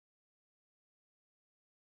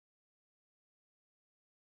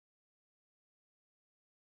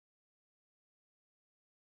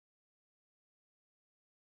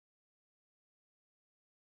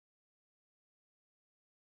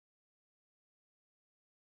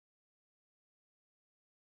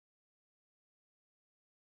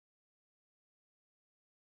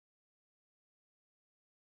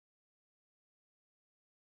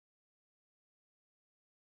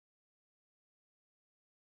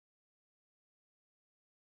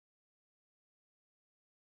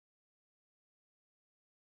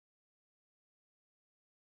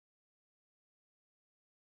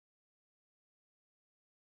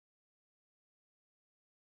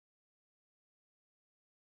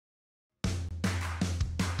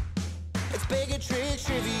It's Baig of Tricks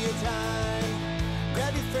trivia time.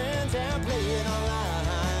 Grab your friends and play it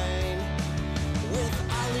online.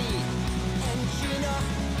 With Ali and Gina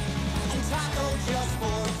and Taco just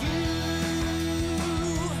for you.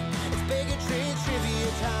 It's Baig of Tricks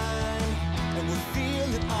trivia time. And we're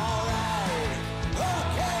feeling alright.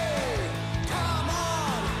 Okay, come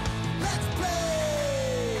on, let's play.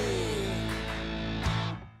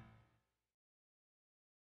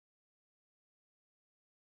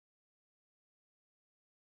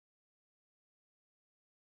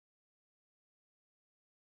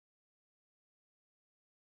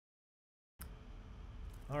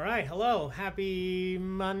 All right, hello, happy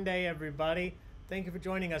Monday, everybody. Thank you for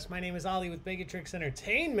joining us. My name is Ali with Baig of Tricks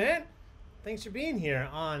Entertainment. Thanks for being here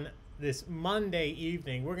on this Monday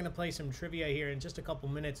evening. We're gonna play some trivia here in just a couple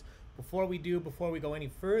minutes. Before we go any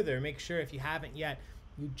further, make sure if you haven't yet,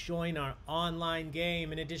 you join our online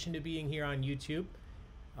game in addition to being here on YouTube.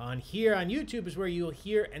 Here on YouTube is where you'll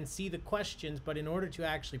hear and see the questions, but in order to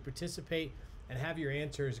actually participate and have your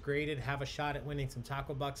answers graded, have a shot at winning some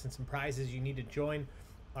Taco Bucks and some prizes, you need to join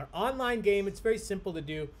our online game. It's very simple to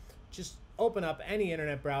do. Just open up any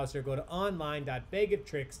internet browser, go to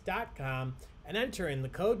online.baigoftricks.com and enter in the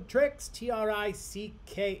code TRICKS,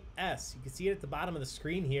 T-R-I-C-K-S. You can see it at the bottom of the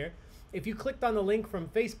screen here. If you clicked on the link from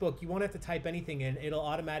Facebook, you won't have to type anything in. It'll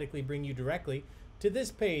automatically bring you directly to this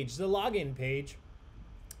page, the login page.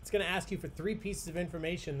 It's going to ask you for 3 pieces of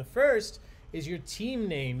information. The first is your team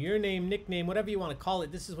name, your name, nickname, whatever you want to call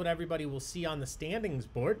it. This is what everybody will see on the standings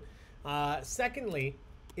board. Secondly,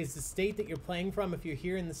 is the state that you're playing from. If you're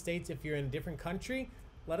here in the States, if you're in a different country,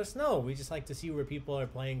 let us know. We just like to see where people are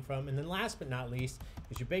playing from. And then last but not least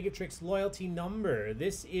is your Baig of Tricks loyalty number.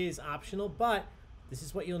 This is optional, but this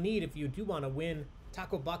is what you'll need if you do want to win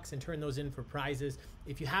Taco Bucks and turn those in for prizes.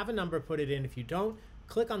 If you have a number, put it in. If you don't,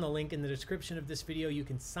 click on the link in the description of this video. You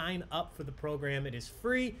can sign up for the program. It is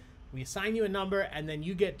free. We assign you a number, and then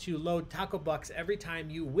you get to load Taco Bucks every time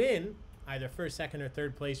you win, either first, second, or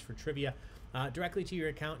third place for trivia, directly to your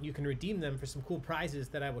account. You can redeem them for some cool prizes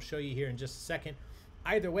that I will show you here in just a second.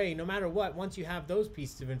 Either way, no matter what, once you have those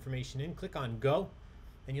pieces of information in, click on go,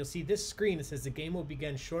 and you'll see this screen that says the game will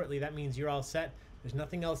begin shortly. That means you're all set. There's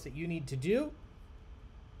nothing else that you need to do.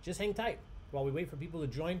 Just hang tight while we wait for people to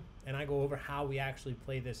join, and I go over how we actually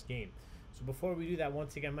play this game. So before we do that,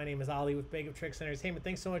 once again, my name is Ali with Baig of Tricks Entertainment.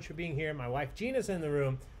 Thanks so much for being here. My wife Gina's in the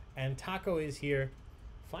room, and Taco is here,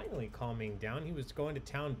 finally calming down. He was going to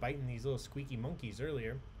town biting these little squeaky monkeys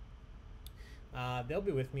earlier. They'll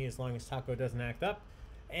be with me as long as Taco doesn't act up.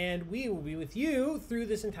 And we will be with you through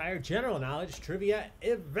this entire general knowledge trivia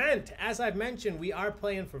event. As I've mentioned, we are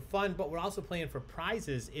playing for fun, but we're also playing for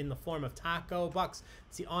prizes in the form of Taco Bucks.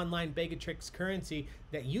 It's the online Baig of Tricks currency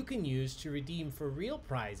that you can use to redeem for real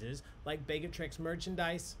prizes like Baig of Tricks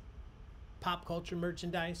merchandise, pop culture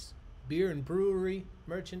merchandise, beer and brewery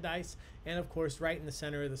merchandise, and of course right in the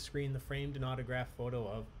center of the screen, the framed and autographed photo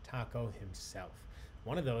of Taco himself.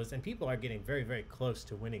 One of those, and people are getting very, very close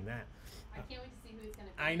to winning that. I can't wait to see who it's going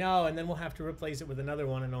to be. I know, and then we'll have to replace it with another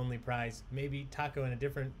one and only prize. Maybe Taco in a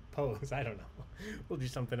different pose. I don't know. We'll do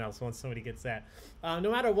something else once somebody gets that. No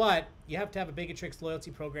matter what, you have to have a Baig of Tricks loyalty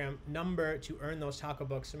program number to earn those Taco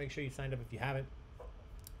Bucks, so make sure you signed up if you haven't.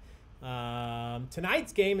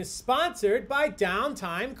 Tonight's game is sponsored by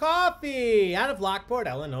Downtime Coffee out of Lockport,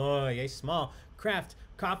 Illinois, a small craft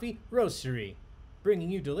coffee roastery, bringing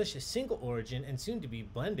you delicious single origin and soon to be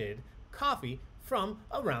blended coffee from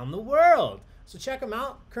around the world. So check them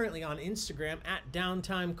out, currently on Instagram at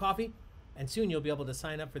Downtime Coffee, and soon you'll be able to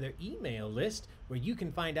sign up for their email list where you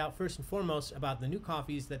can find out first and foremost about the new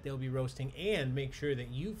coffees that they'll be roasting and make sure that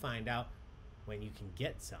you find out when you can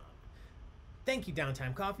get some. Thank you,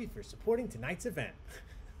 Downtime Coffee, for supporting tonight's event.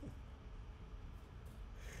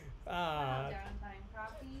 Downtime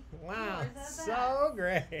Coffee. Wow, so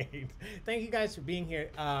great. Thank you guys for being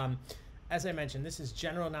here. As I mentioned, this is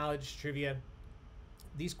general knowledge trivia.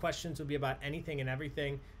 These questions will be about anything and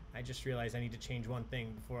everything. I just realized I need to change one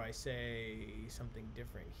thing before I say something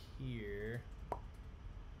different here.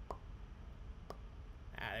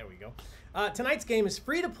 There we go. Tonight's game is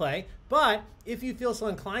free to play, but if you feel so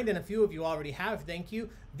inclined, and a few of you already have, thank you.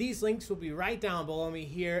 These links will be right down below me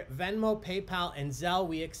here. Venmo, PayPal, and Zelle.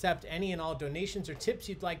 We accept any and all donations or tips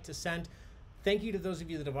you'd like to send. Thank you to those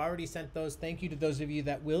of you that have already sent those. Thank you to those of you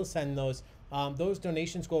that will send those. Those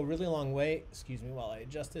donations go a really long way, excuse me while I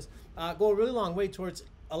adjust this, go a really long way towards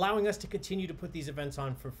allowing us to continue to put these events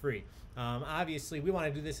on for free. Obviously, we want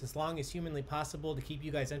to do this as long as humanly possible to keep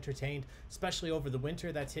you guys entertained, especially over the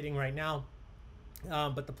winter that's hitting right now.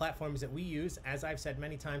 But the platforms that we use, as I've said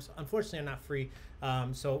many times, unfortunately are not free.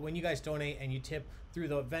 So when you guys donate and you tip through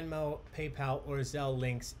the Venmo, PayPal, or Zelle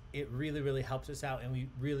links, it really, really helps us out, and we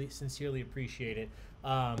really sincerely appreciate it.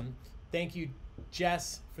 Thank you,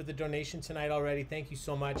 Jess, for the donation tonight already. Thank you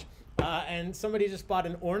so much. And somebody just bought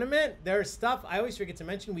an ornament. There's stuff I always forget to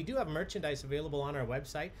mention. We do have merchandise available on our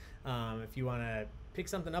website. If you want to pick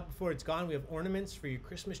something up before it's gone, we have ornaments for your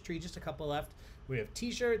Christmas tree, just a couple left. We have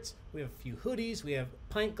t-shirts, we have a few hoodies, we have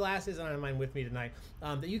pint glasses, I don't have mine with me tonight,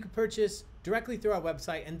 that you can purchase directly through our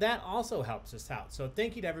website, and that also helps us out. So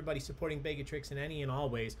thank you to everybody supporting Baig-O-Tricks in any and all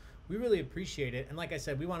ways. We really appreciate it. And like I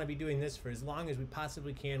said, we want to be doing this for as long as we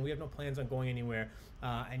possibly can. We have no plans on going anywhere,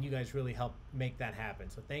 and you guys really help make that happen.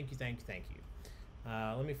 So thank you, thank you, thank you.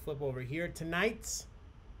 Let me flip over here. Tonight's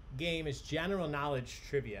game is general knowledge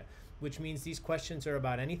trivia, which means these questions are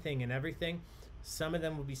about anything and everything. Some of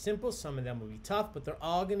them will be simple, some of them will be tough, but they're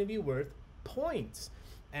all going to be worth points.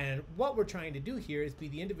 And what we're trying to do here is be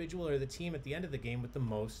the individual or the team at the end of the game with the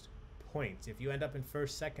most points. If you end up in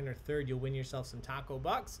first, second, or third, you'll win yourself some taco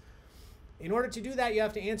bucks. In order to do that, you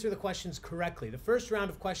have to answer the questions correctly. The first round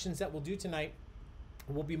of questions that we'll do tonight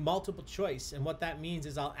will be multiple choice. And what that means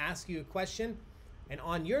is I'll ask you a question, and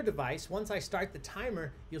on your device, once I start the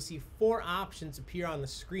timer, you'll see 4 options appear on the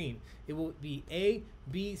screen. It will be A,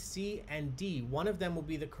 B, C, and D. One of them will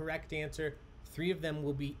be the correct answer. 3 of them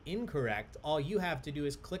will be incorrect. All you have to do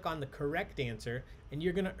is click on the correct answer, and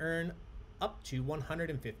you're going to earn up to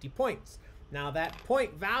 150 points. Now, that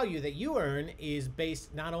point value that you earn is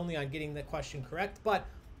based not only on getting the question correct, but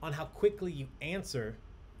on how quickly you answer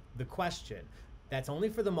the question. That's only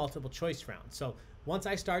for the multiple choice round. So once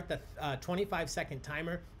I start the 25-second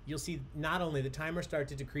timer, you'll see not only the timer start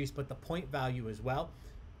to decrease, but the point value as well.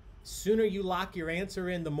 Sooner you lock your answer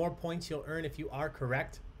in, the more points you'll earn if you are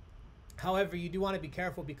correct. However, you do want to be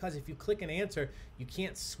careful, because if you click an answer, you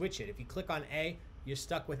can't switch it. If you click on A, you're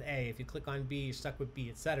stuck with A. If you click on B, you're stuck with B,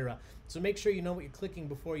 etc. So make sure you know what you're clicking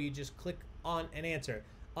before you just click on an answer.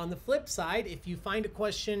 On the flip side, if you find a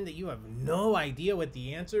question that you have no idea what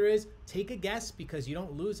the answer is, take a guess, because you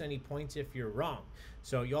don't lose any points if you're wrong.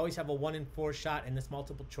 So you always have a 1 in 4 shot in this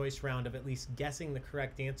multiple choice round of at least guessing the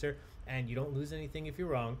correct answer, and you don't lose anything if you're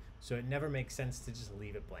wrong, so it never makes sense to just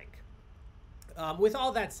leave it blank. With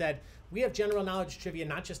all that said, we have general knowledge trivia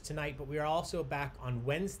not just tonight, but we are also back on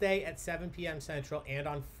Wednesday at 7 p.m. Central and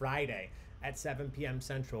on Friday at 7 p.m.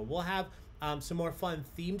 Central. We'll have some more fun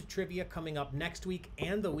themed trivia coming up next week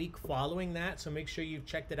and the week following that, so make sure you've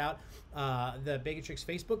checked it out. The Baig-O-Tricks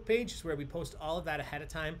Facebook page is where we post all of that ahead of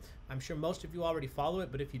time. I'm sure most of you already follow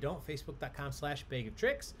it, but if you don't,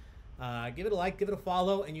 facebook.com/baigoftricks. Give it a like, give it a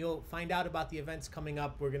follow, and you'll find out about the events coming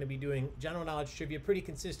up. We're going to be doing general knowledge trivia pretty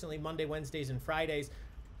consistently Monday, Wednesdays, and Fridays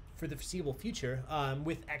for the foreseeable future,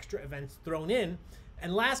 with extra events thrown in.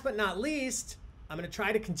 And last but not least, I'm going to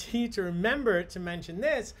try to continue to remember to mention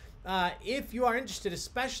this. If you are interested,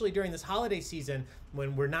 especially during this holiday season,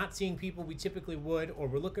 when we're not seeing people we typically would, or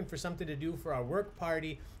we're looking for something to do for our work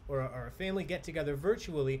party or a family get-together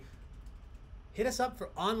virtually, hit us up for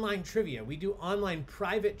online trivia. We do online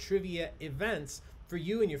private trivia events for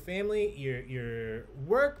you and your family, your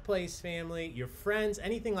workplace family, your friends,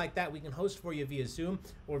 anything like that. We can host for you via Zoom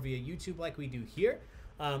or via YouTube like we do here.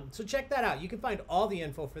 So check that out. You can find all the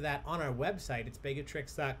info for that on our website. It's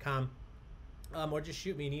baigoftricks.com. Or just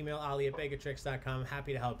shoot me an email, Ali@baigoftricks.com. I'm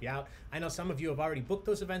happy to help you out. I know some of you have already booked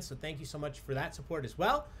those events, so thank you so much for that support as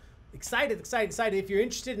well. Excited. If you're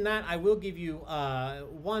interested in that, I will give you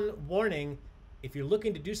one warning. If you're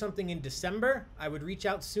looking to do something in December, I would reach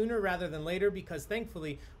out sooner rather than later, because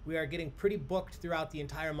thankfully we are getting pretty booked throughout the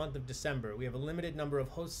entire month of December. We have a limited number of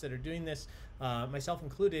hosts that are doing this, myself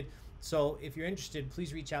included. So if you're interested,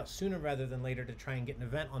 please reach out sooner rather than later to try and get an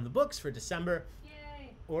event on the books for December.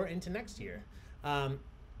 Yay. Or into next year.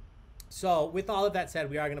 So with all of that said,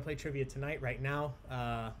 we are going to play trivia tonight right now.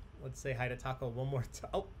 Let's say hi to Taco one more time.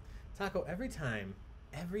 Oh, Taco, every time.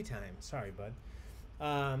 Sorry, bud.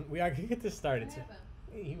 We are going to get this started. What happened?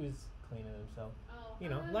 He was cleaning himself. Oh. You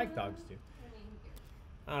know, like dogs do. I mean, who cares?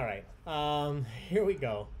 All right. Here we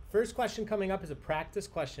go. First question coming up is a practice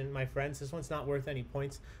question, my friends. This one's not worth any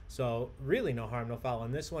points, so really no harm, no foul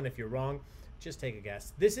on this one. If you're wrong, just take a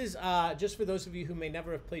guess. This is just for those of you who may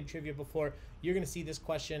never have played trivia before. You're going to see this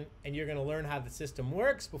question, and you're going to learn how the system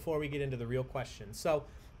works before we get into the real question. So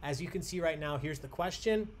as you can see right now, here's the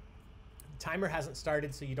question. Timer hasn't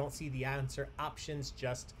started, so you don't see the answer options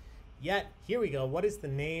just yet. Here we go. What is the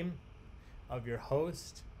name of your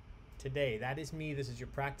host today? That is me. This is your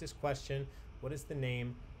practice question. What is the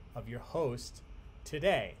name of your host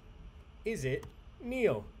today? Is it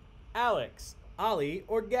Neil, Alex, Ali,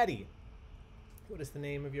 or Getty? What is the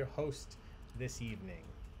name of your host this evening?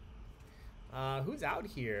 Who's out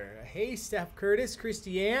here? Hey, Steph Curtis,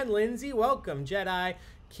 Christiane, Lindsay, welcome. Jedi,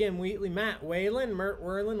 Kim Wheatley, Matt Whalen, Mert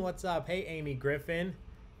Werlin, what's up? Hey, Amy Griffin.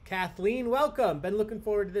 Kathleen, welcome. Been looking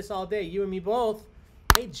forward to this all day. You and me both.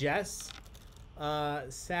 Hey, Jess.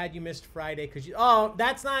 Sad you missed Friday because you... Oh,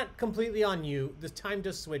 that's not completely on you. The time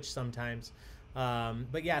does switch sometimes.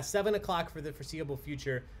 But yeah, 7 o'clock for the foreseeable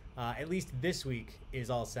future. At least this week is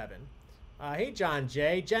all 7. Hey, John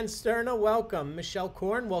J. Jen Sterna, welcome. Michelle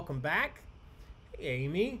Korn, welcome back. Hey,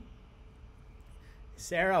 Amy.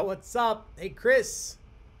 Sarah, what's up? Hey, Chris.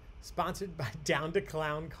 Sponsored by Down to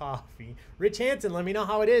Clown Coffee. Rich Hansen, let me know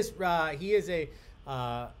how it is. He is a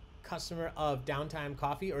customer of Downtime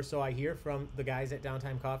Coffee, or so I hear from the guys at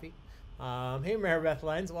Downtime Coffee. Hey, Maribeth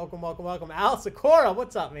Lenz, welcome, welcome, welcome. Al Sikora,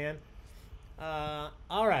 what's up, man?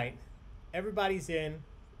 All right, everybody's in.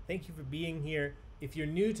 Thank you for being here. If you're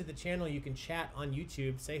new to the channel, you can chat on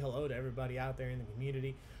YouTube. Say hello to everybody out there in the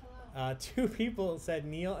community. 2 people said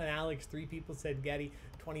Neil and Alex. 3 people said Getty.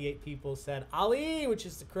 28 people said Ali, which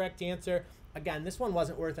is the correct answer. Again, this one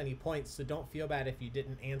wasn't worth any points, so don't feel bad if you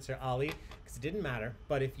didn't answer Ali, because it didn't matter.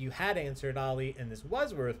 But if you had answered Ali and this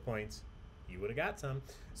was worth points, you would have got some.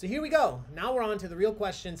 So here we go. Now we're on to the real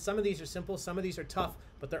questions. Some of these are simple, some of these are tough,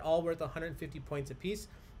 but they're all worth 150 points apiece.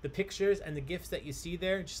 The pictures and the GIFs that you see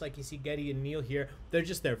there, just like you see Getty and Neil here, they're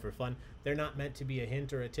just there for fun. They're not meant to be a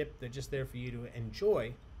hint or a tip. They're just there for you to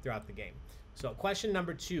enjoy throughout the game. So question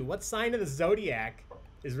number 2, what sign of the zodiac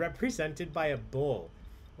is represented by a bull?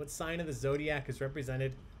 What sign of the zodiac is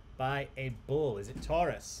represented by a bull? Is it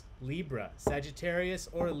Taurus, Libra, Sagittarius,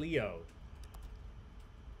 or Leo?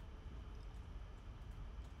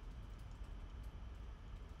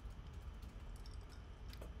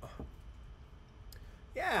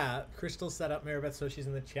 Yeah, Crystal set up Maribeth, so she's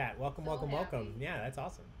in the chat. Welcome, So welcome, happy. welcome. Yeah, that's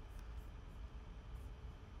awesome.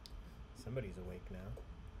 Somebody's awake now.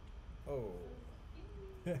 Oh.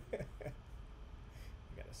 I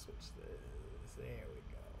gotta switch this. There we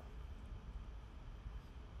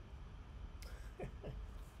go.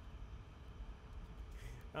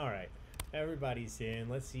 All right, everybody's in.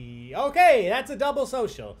 Let's see. Okay, that's a double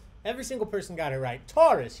social. Every single person got it right.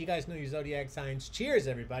 Taurus, you guys know your zodiac signs. Cheers,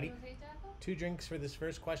 everybody. You okay, Jackal? 2 drinks for this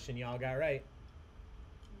first question. Y'all got right.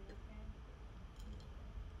 You okay?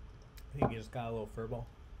 I think you just got a little furball.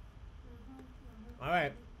 All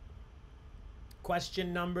right.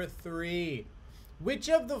 Question number 3. Which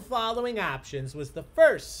of the following options was the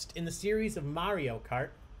first in the series of Mario Kart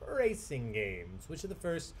racing games? Which of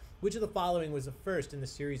the following was the first in the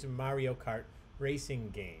series of Mario Kart racing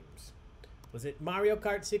games? Was it Mario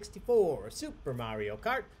Kart 64, Super Mario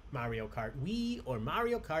Kart Wii, or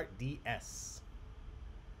Mario Kart DS?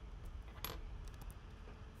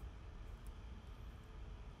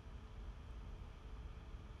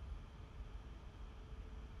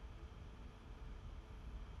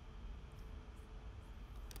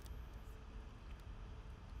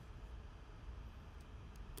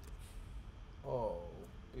 Oh,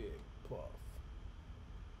 big puff.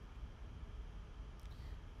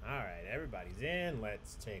 All right, everybody's in.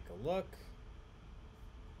 Let's take a look.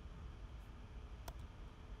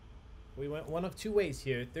 We went one of 2 ways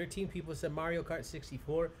here. 13 people said Mario Kart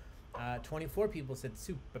 64. 24 people said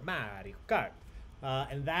Super Mario Kart.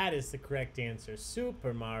 And that is the correct answer.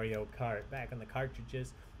 Super Mario Kart. Back on the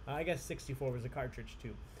cartridges. I guess 64 was a cartridge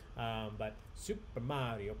too. But Super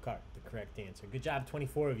Mario Kart, the correct answer. Good job,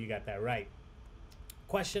 24 of you got that right.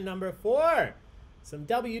 Question number 4. Some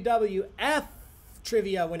WWF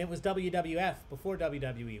trivia when it was WWF, before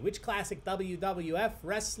WWE. Which classic WWF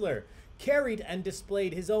wrestler carried and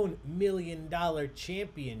displayed his own $1 million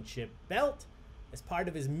championship belt as part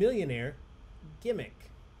of his millionaire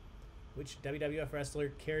gimmick? Which WWF wrestler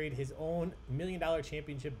carried his own $1 million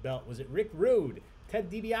championship belt? Was it Rick Rude,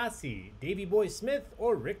 Ted DiBiase, Davey Boy Smith,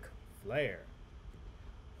 or Ric Flair?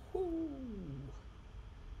 Whoo.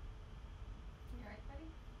 You alright, buddy?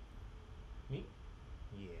 Me?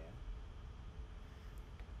 Yeah.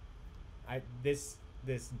 This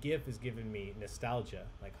GIF is giving me nostalgia,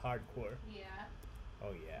 like hardcore. Yeah.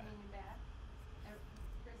 Oh yeah. Leaning back.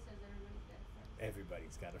 Chris says everybody's good.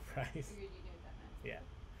 Everybody's got a prize. Figured you knew that meant. Yeah.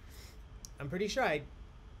 I'm pretty sure I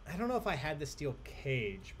don't know if I had the steel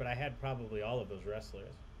cage, but I had probably all of those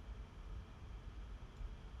wrestlers.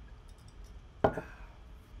 All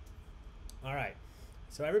right.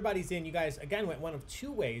 So everybody's in. You guys, again, went one of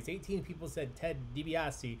 2 ways. 18 people said Ted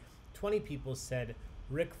DiBiase. 20 people said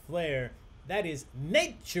Ric Flair. That is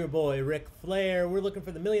Nature Boy Ric Flair. We're looking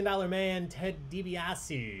for the $1 million man, Ted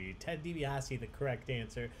DiBiase. Ted DiBiase, the correct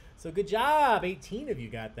answer. So good job. 18 of you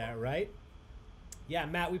got that right. Yeah,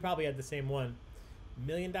 Matt, we probably had the same one. $1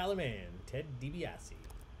 Million Man, Ted DiBiase.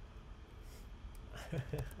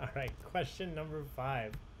 All right, question number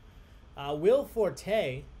 5. Will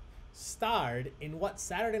Forte starred in what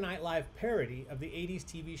Saturday Night Live parody of the 80s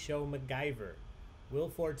TV show MacGyver? Will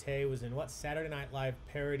Forte was in what Saturday Night Live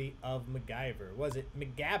parody of MacGyver? Was it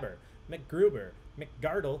McGabber, McGruber,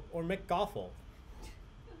 McGardle, or McGoffle?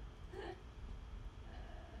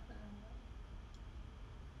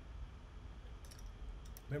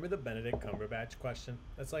 Remember the Benedict Cumberbatch question?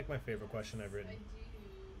 That's like my favorite question I've written. I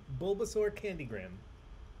do. Bulbasaur Candygram.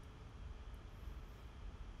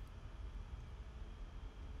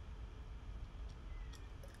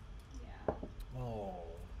 Yeah. Oh,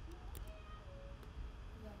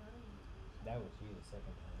 Is that right? that was you the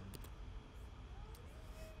second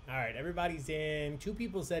time. All right, everybody's in. 2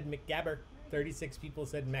 people said McGabber. 36 people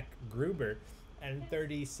said McGruber. And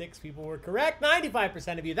 36 people were correct.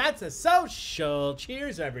 95% of you. That's a social.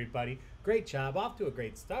 Cheers, everybody. Great job. Off to a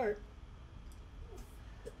great start.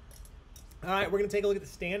 All right, we're going to take a look at the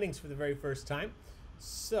standings for the very first time.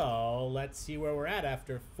 So let's see where we're at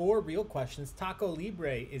after 4 real questions. Taco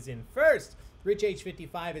Libre is in first. Rich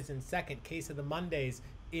H55 is in second. Case of the Mondays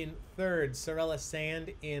in third. Sorella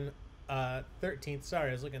Sand in 13th. Sorry,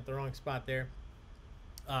 I was looking at the wrong spot there.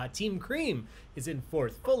 Team Cream is in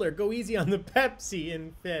fourth. Fuller, Go Easy on the Pepsi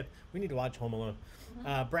in fifth. We need to watch Home Alone.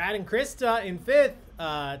 Brad and Krista in fifth,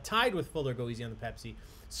 tied with Fuller, Go Easy on the Pepsi.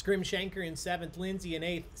 Scrim Shanker in seventh. Lindsay in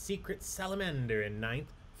eighth. Secret Salamander in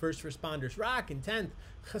ninth. First Responders Rock in 10th.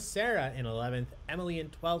 Chasera in 11th. Emily in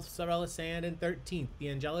 12th. Sorella Sand in 13th. The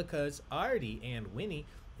Angelicas, Artie and Winnie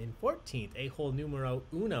in 14th. A-hole numero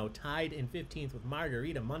uno tied in 15th with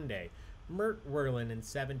Margarita Monday. Mert Whirlin in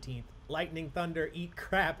 17th. Lightning Thunder Eat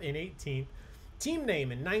Crap in 18th. Team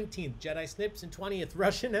Name in 19th. Jedi Snips in 20th.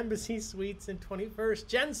 Russian Embassy Suites in 21st.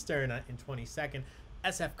 Jen Sterna in 22nd.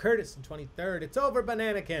 SF Curtis in 23rd. It's Over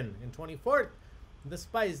Bananakin in 24th. The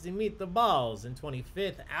Spicy Meatballs in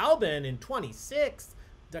 25th. Albin in 26th.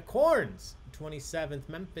 The Corns in 27th.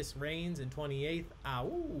 Memphis Reigns in 28th.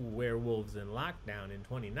 Werewolves in Lockdown in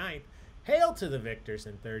 29th. Hail to the Victors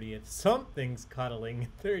in 30th. Something's Cuddling in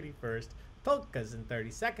 31st. Polkas in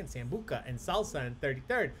 32nd. Sambuca and Salsa in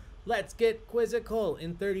 33rd. Let's Get Quizzical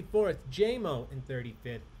in 34th. JMO in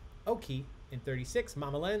 35th. Oki in 36th.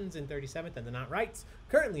 Mama Lens in 37th. And the Not Rights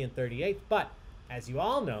currently in 38th. But as you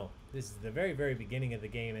all know, this is the very, very beginning of the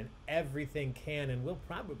game, and everything can and will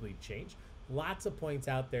probably change. Lots of points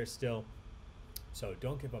out there still. So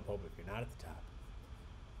don't give up hope if you're not at the top.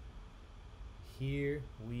 Here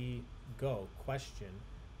we go. Question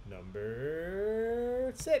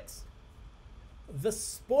number 6. The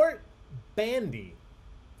sport bandy.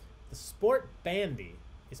 The sport bandy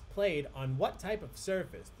is played on what type of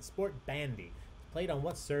surface? The sport bandy is played on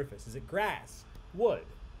what surface? Is it grass, wood,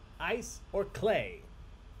 ice, or clay?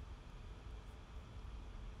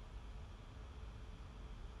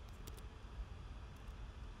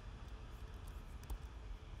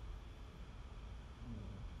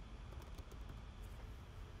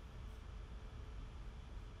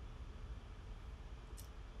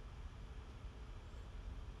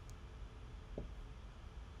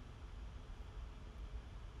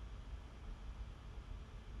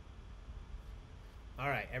 All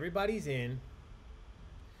right, everybody's in.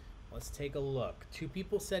 Let's take a look. 2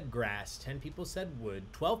 people said grass, 10 people said wood,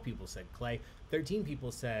 12 people said clay, 13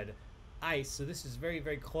 people said ice. So this is very,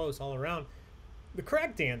 very close all around. The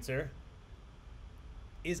correct answer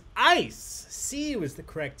is ice. C was the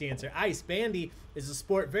correct answer. Ice. Bandy is a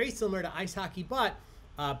sport very similar to ice hockey, but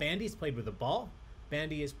bandy is played with a ball.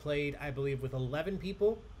 Bandy is played, I believe, with 11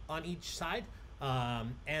 people on each side.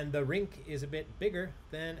 And the rink is a bit bigger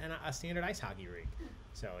than a standard ice hockey rink.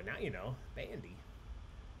 So now you know, bandy.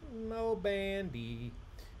 No bandy.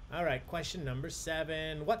 All right, question number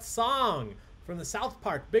 7. What song from the South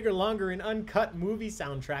Park Bigger, Longer, and Uncut movie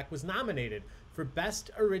soundtrack was nominated for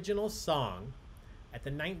Best Original Song at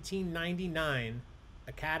the 1999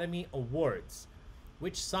 Academy Awards?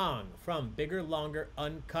 Which song from Bigger, Longer,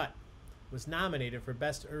 Uncut was nominated for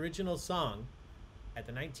Best Original Song at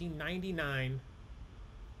the 1999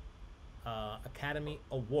 Academy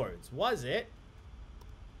Awards? Was it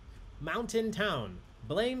Mountain Town,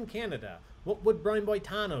 Blame Canada, What Would Brian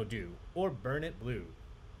Boitano Do, or Burn It Blue?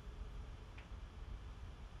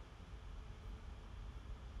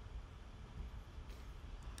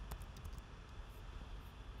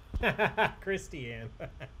 Christiane.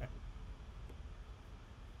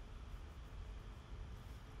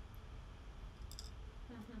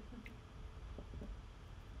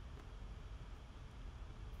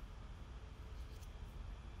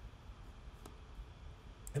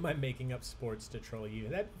 Am I making up sports to troll you?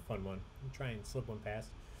 That'd be a fun one. I'll try and slip one past.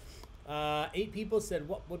 8 people said,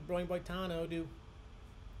 what would Boy Boitano do?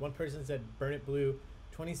 1 person said, burn it blue.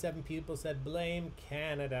 27 people said, blame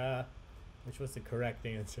Canada, which was the correct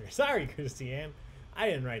answer. Sorry, Christiane. I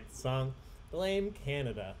didn't write the song. Blame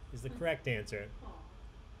Canada is the correct answer.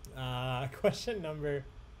 Question number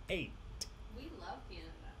 8. We love Canada.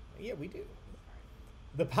 Yeah, we do.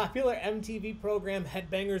 The popular MTV program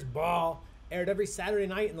Headbangers Ball aired every Saturday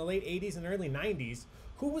night in the late 80s and early 90s.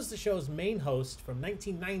 Who was the show's main host from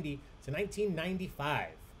 1990 to 1995?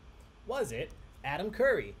 Was it Adam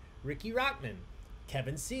Curry, Ricky Rockman,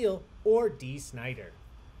 Kevin Seal, or Dee Snider?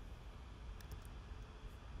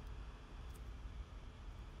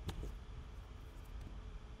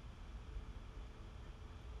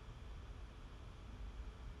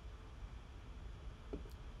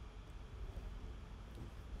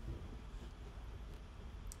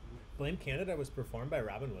 Blame Canada was performed by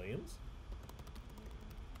Robin Williams?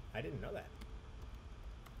 I didn't know that.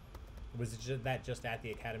 Was it just at the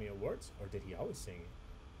Academy Awards? Or did he always sing it?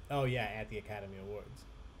 Oh, yeah, at the Academy Awards.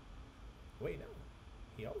 Wait, no.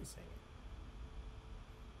 He always sang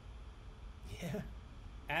it. Yeah.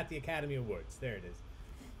 At the Academy Awards. There it is.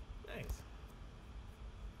 Nice.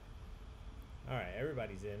 Alright,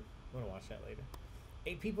 everybody's in. I want to watch that later.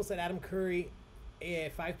 8 people said Adam Curry.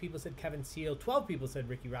 5 people said Kevin Seal. 12 people said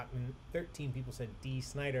Ricky Rockman. 13 people said Dee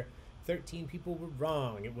Snider. 13 people were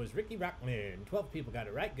wrong. It was Ricky Rockman. 12 people got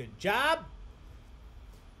it right. Good job.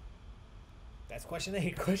 That's question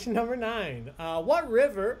 8. Question number 9. What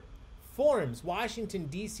river forms Washington,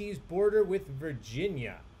 D.C.'s border with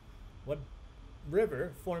Virginia? What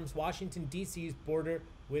river forms Washington, D.C.'s border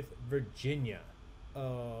with Virginia?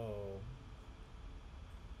 Oh.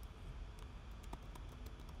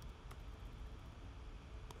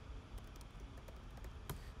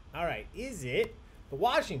 All right, is it the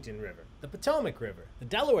Washington River, the Potomac River, the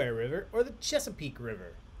Delaware River, or the Chesapeake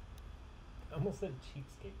River? I almost said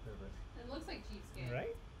Cheapskate River. It looks like cheapskate.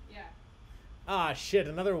 Right? Yeah. Ah, shit,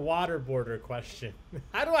 another water border question.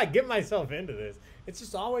 How do I get myself into this? It's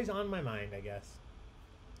just always on my mind, I guess.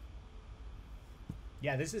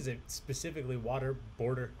 Yeah, this is a specifically water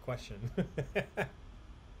border question.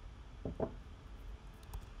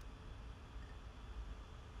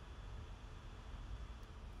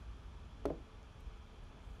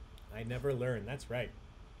 I never learn. That's right.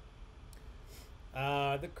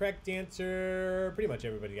 The correct answer, pretty much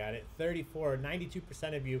everybody got it.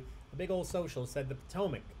 92% of you, a big old social, said the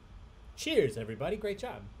Potomac. Cheers, everybody. Great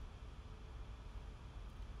job.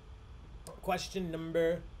 Question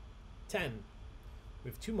number 10. We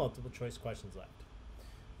have 2 multiple choice questions left.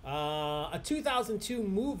 A 2002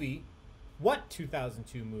 movie. What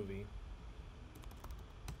 2002 movie?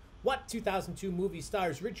 What 2002 movie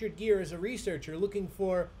stars Richard Gere as a researcher looking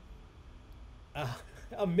for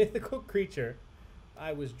a mythical creature?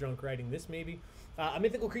 I was drunk writing this, maybe. A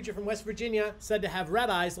mythical creature from West Virginia said to have red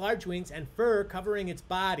eyes, large wings, and fur covering its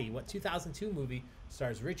body. What 2002 movie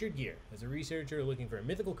stars Richard Gere as a researcher looking for a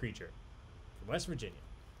mythical creature from West Virginia?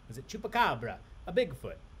 Was it Chupacabra, a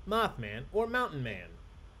Bigfoot, Mothman, or Mountain Man?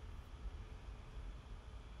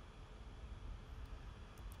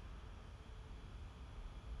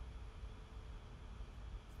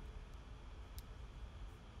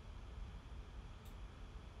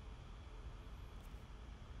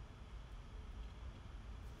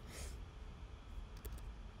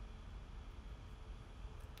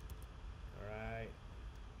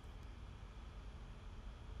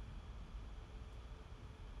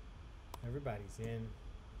 Everybody's in.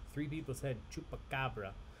 3 people said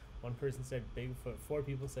Chupacabra. 1 person said Bigfoot. 4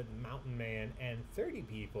 people said Mountain Man. And 30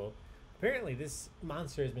 people. Apparently, this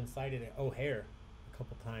monster has been sighted at O'Hare a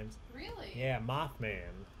couple times. Really? Yeah,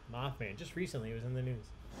 Mothman. Mothman. Just recently, it was in the news.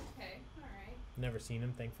 Okay, alright. Never seen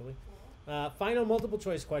him, thankfully. Cool. Final multiple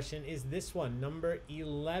choice question is this one, number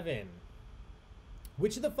 11.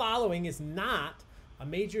 Which of the following is not a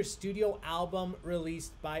major studio album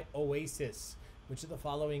released by Oasis? Which of the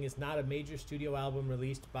following is not a major studio album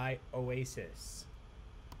released by Oasis?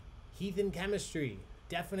 Heathen Chemistry,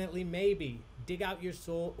 Definitely Maybe, Dig Out Your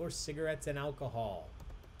Soul, or Cigarettes and Alcohol?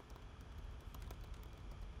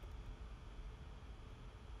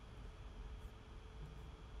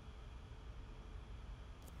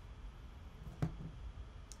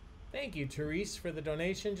 Thank you, Therese, for the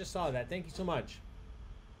donation. Just saw that. Thank you so much.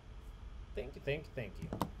 Thank you, thank you, thank you.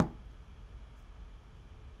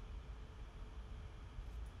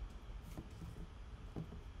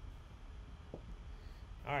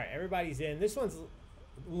 All right, everybody's in. This one's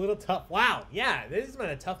A little tough. Wow. Yeah, this has been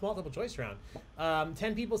a tough multiple choice round.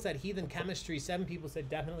 10 people said heathen chemistry. 7 people said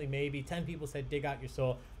definitely maybe. 10 people said dig out your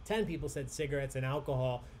soul. 10 people said cigarettes and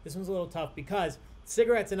alcohol. This one's a little tough because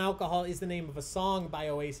cigarettes and alcohol is the name of a song by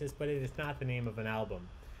Oasis, but it is not the name of an album.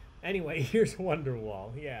 Anyway, here's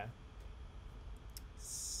Wonderwall. Yeah.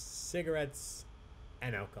 Cigarettes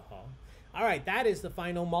and alcohol. All right, that is the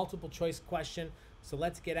final multiple choice question. So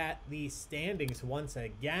let's get at the standings once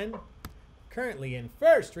again. Currently in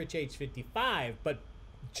first, Rich H55, but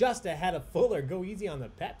just ahead of Fuller. Go easy on the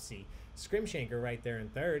Pepsi. Scrimshanker right there in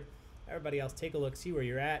third. Everybody else, take a look, see where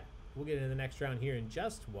you're at. We'll get into the next round here in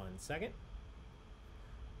just 1 second.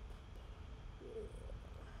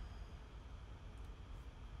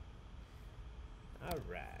 All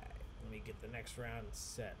right, let me get the next round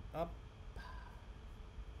set up.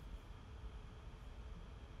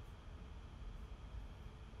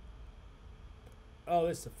 Oh,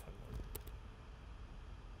 this is a fun one.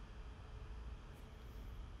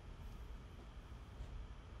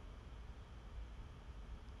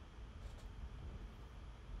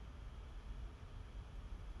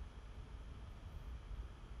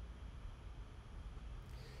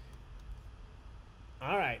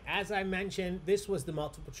 All right, as I mentioned, this was the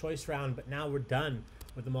multiple choice round, but now we're done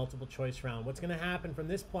with the multiple choice round. What's going to happen from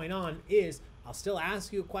this point on is I'll still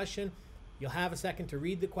ask you a question. You'll have a second to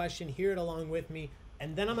read the question, hear it along with me,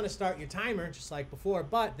 and then I'm going to start your timer just like before.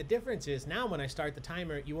 But the difference is now when I start the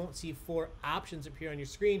timer, you won't see 4 options appear on your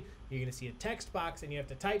screen. You're going to see a text box, and you have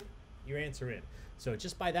to type your answer in. So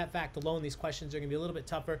just by that fact alone, these questions are going to be a little bit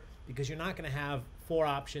tougher because you're not going to have 4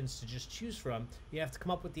 options to just choose from. You have to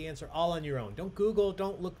come up with the answer all on your own. Don't Google,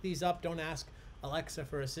 don't look these up, don't ask Alexa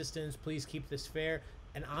for assistance. Please keep this fair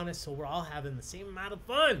and honest so we're all having the same amount of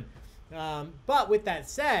fun. But with that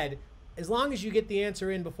said, as long as you get the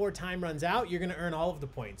answer in before time runs out, you're going to earn all of the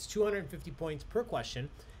points, 250 points per question.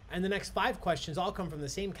 And the next 5 questions all come from the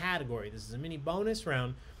same category. This is a mini bonus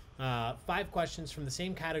round. 5 questions from the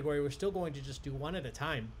same category. We're still going to just do one at a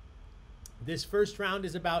time. This first round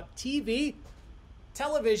is about TV,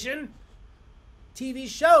 television, TV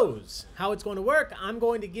shows. How it's going to work, I'm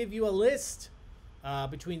going to give you a list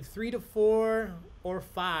between 3 to 4 or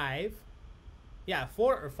 5. Yeah,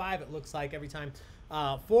 4 or 5 it looks like every time.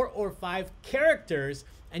 4 or 5 characters,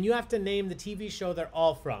 and you have to name the TV show they're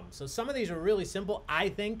all from. So some of these are really simple, I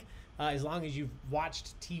think, as long as you've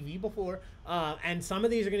watched TV before. And some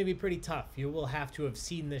of these are going to be pretty tough. You will have to have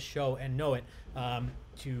seen this show and know it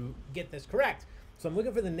to get this correct. So I'm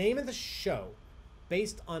looking for the name of the show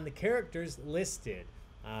based on the characters listed.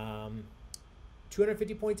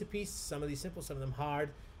 250 points apiece. Some of these simple, some of them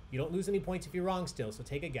hard. You don't lose any points if you're wrong still, so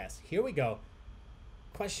take a guess. Here we go.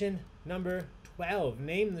 Question number 12.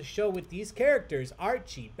 Name the show with these characters: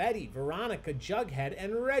 Archie, Betty, Veronica, Jughead,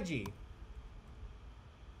 and Reggie.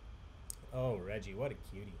 Oh, Reggie, what a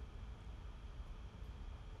cutie.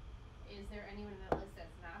 Is there anyone in that list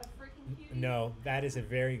that's not a freaking cutie? No, that is a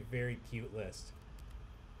very, very cute list.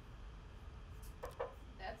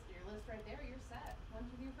 That's your list right there. You're set. 1,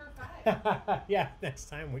 2, 3, 4, 5. Yeah, next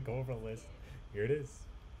time we go over the list. Here it is.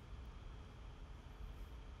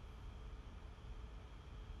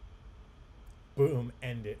 Boom,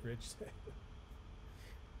 end it, Rich said.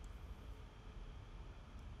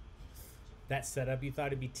 That setup, you thought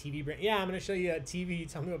it'd be TV brand. Yeah, I'm going to show you a TV.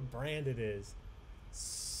 Tell me what brand it is.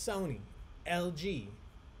 Sony, LG,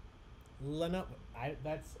 Lenovo.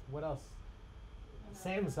 That's, what else?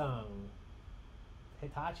 Samsung,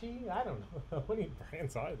 Hitachi? I don't know. How many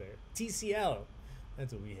brands are there? TCL.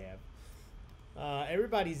 That's what we have.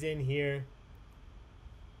 Everybody's in here.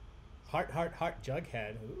 Heart,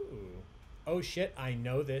 Jughead. Ooh. Oh shit, I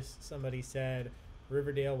know this. Somebody said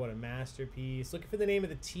Riverdale, what a masterpiece. Looking for the name of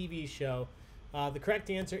the TV show. The correct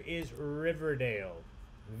answer is Riverdale.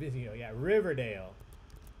 Video, yeah, Riverdale.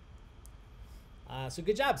 So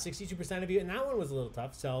good job, 62% of you. And that one was a little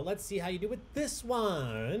tough. So let's see how you do with this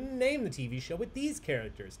one. Name the TV show with these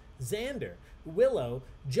characters: Xander, Willow,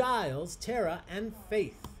 Giles, Tara, and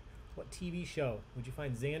Faith. What TV show would you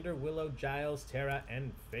find Xander, Willow, Giles, Tara,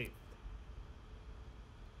 and Faith?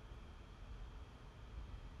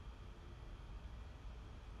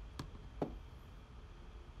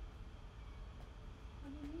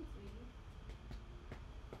 What do you need, sweetie?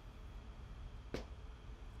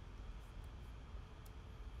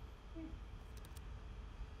 Here.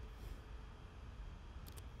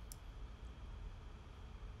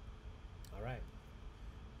 All right.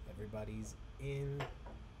 Everybody's in.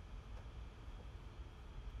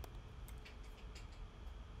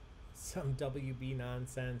 Some WB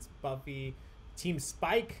nonsense. Buffy. Team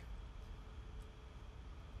Spike.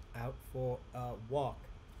 Out for a walk.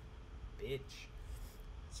 Bitch.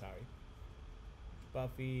 Sorry.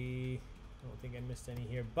 Buffy. I don't think I missed any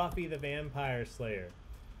here. Buffy the Vampire Slayer.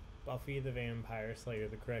 Buffy the Vampire Slayer,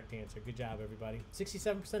 the correct answer. Good job, everybody.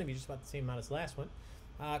 67% of you, just about the same amount as the last one.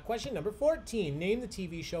 Question number 14. Name the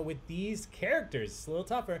TV show with these characters. It's a little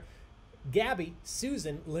tougher. Gabby,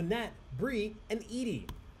 Susan, Lynette, Bree, and Edie.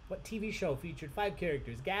 What TV show featured 5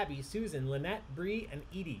 characters? Gabby, Susan, Lynette, Bree, and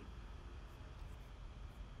Edie.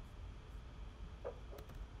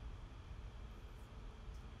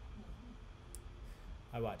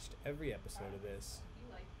 I watched every episode of this.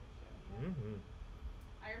 You like this show. Mm-hmm.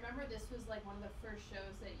 I remember this was like one of the first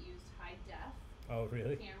shows that used high def Oh,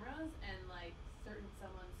 really? cameras, and like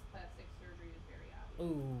someone's plastic surgery is very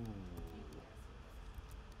obvious. Ooh.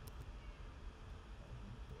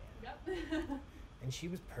 Yep. And she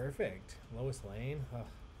was perfect. Lois Lane. Ugh.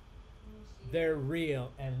 She- They're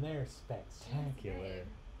real and they're spectacular.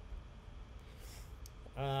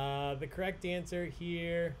 The correct answer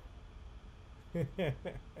here. Oh,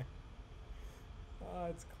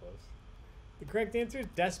 it's close. The correct answer is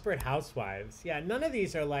Desperate Housewives. Yeah, none of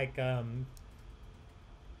these are like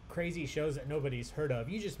crazy shows that nobody's heard of.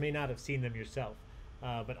 You just may not have seen them yourself.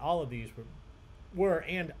 But all of these were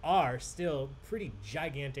and are still pretty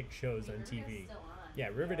gigantic shows on TV. Riverdale's still on. Yeah,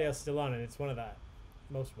 Riverdale's still on, and it's one of the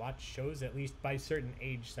most watched shows, at least by certain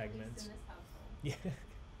age At least segments. in this household. Yeah,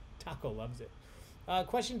 Taco loves it.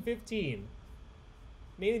 Question 15.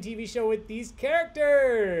 Name the TV show with these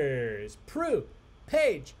characters. Prue,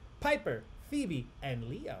 Paige, Piper, Phoebe, and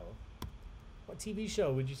Leo. What TV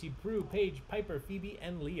show would you see Prue, Paige, Piper, Phoebe,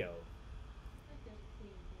 and Leo? I think there's a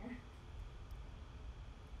theme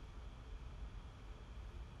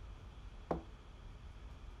here.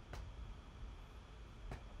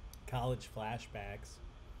 College flashbacks.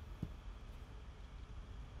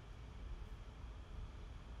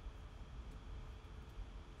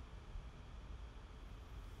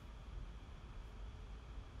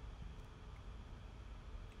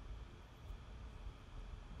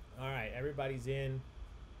 All right, everybody's in.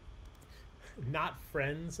 Not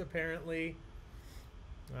Friends, apparently.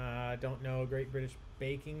 Don't know. Great British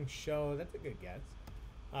Baking Show. That's a good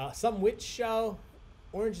guess. Some witch show.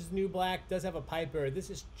 Orange is the New Black does have a Piper.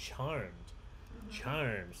 This is Charmed.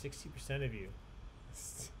 Charmed. 60% of you.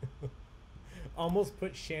 Almost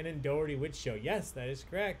put Shannon Doherty Witch Show. Yes, that is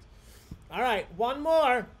correct. All right, one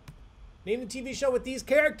more. Name the TV show with these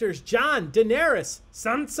characters. Jon, Daenerys,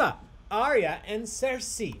 Sansa, Arya, and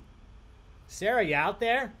Cersei. Sarah, you out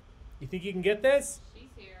there? You think you can get this? She's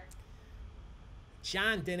here.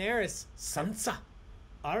 Jon, Daenerys, Sansa,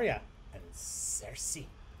 Arya, and Cersei.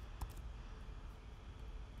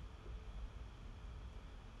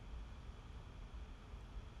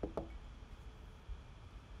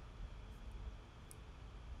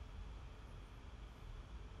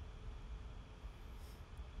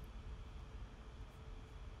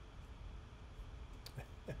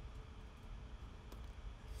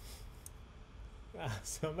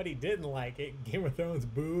 Somebody didn't like it. Game of Thrones,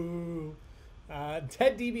 boo.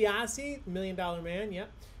 Ted DiBiase, $1 Million Man,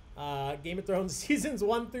 yep. Game of Thrones seasons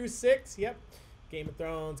 1 through 6, yep. Game of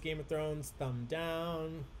Thrones, thumb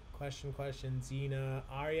down. Question, Xena.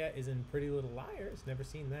 Arya is in Pretty Little Liars. Never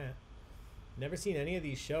seen that. Never seen any of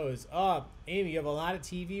these shows. Oh, Amy, you have a lot of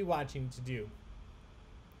TV watching to do.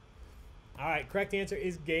 All right, correct answer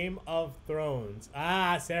is Game of Thrones.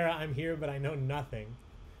 Ah, Sarah, I'm here, but I know nothing.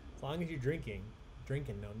 As long as you're drinking,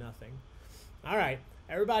 know nothing. All right,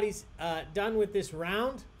 everybody's done with this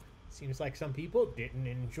round. Seems like some people didn't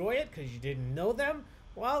enjoy it because you didn't know them.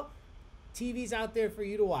 Well, TV's out there for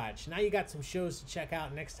you to watch. Now you got some shows to check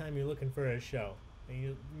out next time you're looking for a show.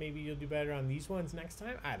 And maybe you'll do better on these ones next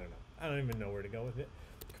time. I don't know. I don't even know where to go with it.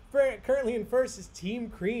 Currently in first is Team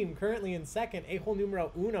Cream. Currently in second, A Whole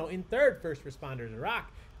Numero Uno. In third, First Responders Rock.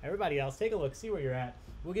 Everybody else, take a look. See where you're at.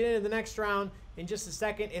 We'll get into the next round in just a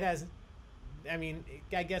second. It has... I mean,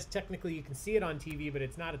 I guess technically you can see it on TV, but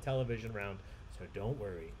it's not a television round, so don't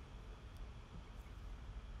worry.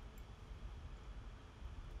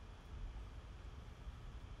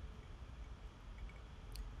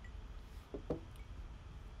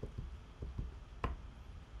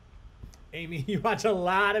 Amy, you watch a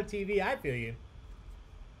lot of TV. I feel you.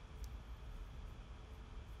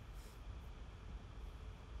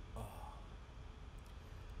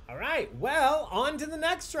 All right, well, on to the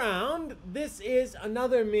next round. This is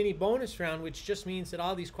another mini bonus round, which just means that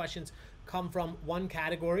all these questions come from one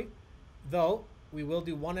category, though we will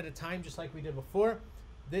do one at a time just like we did before.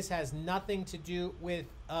 This has nothing to do with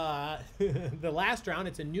the last round.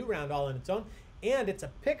 It's a new round all on its own, and it's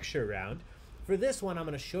a picture round. For this one, I'm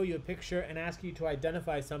going to show you a picture and ask you to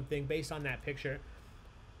identify something based on that picture.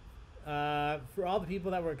 For all the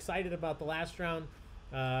people that were excited about the last round,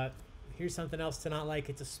 here's something else to not like.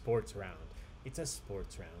 It's a sports round. It's a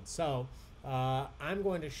sports round. So I'm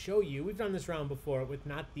going to show you. We've done this round before with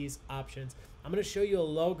not these options. I'm going to show you a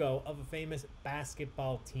logo of a famous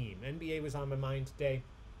basketball team. NBA was on my mind today.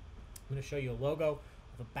 I'm going to show you a logo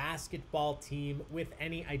of a basketball team with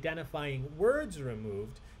any identifying words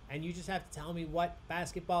removed, and you just have to tell me what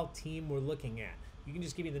basketball team we're looking at. You can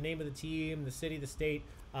just give me the name of the team, the city, the state,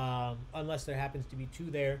 unless there happens to be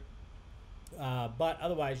two there. But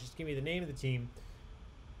otherwise, just give me the name of the team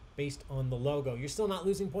based on the logo. You're still not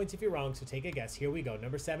losing points if you're wrong, so take a guess. Here we go.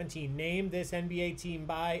 Number 17. Name this NBA team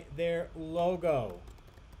by their logo.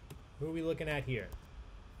 Who are we looking at here?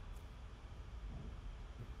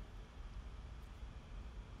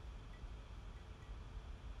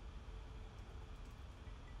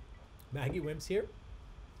 Maggie Wimp's here.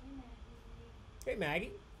 Hey,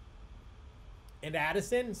 Maggie. And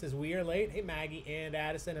Addison says we are late. Hey, Maggie and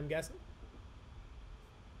Addison, I'm guessing.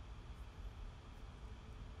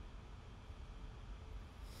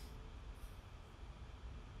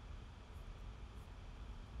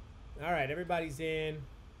 All right, everybody's in.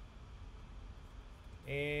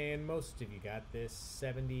 And most of you got this.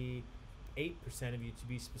 78% of you to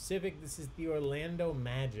be specific. This is the Orlando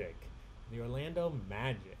Magic. The Orlando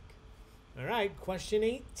Magic. All right, question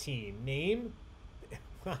 18. Name.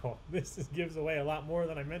 Wow, gives away a lot more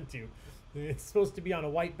than I meant to. It's supposed to be on a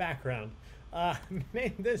white background.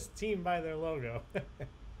 Name this team by their logo.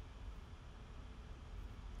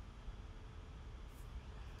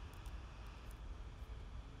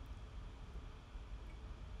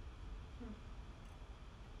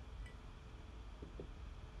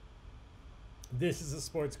 This is a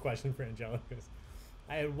sports question for Angelicus.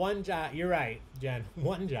 I had one job. You're right, Jen.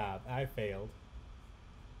 One job. I failed.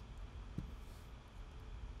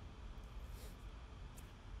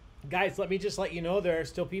 Guys, let me just let you know there are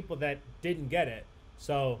still people that didn't get it.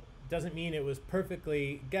 So it doesn't mean it was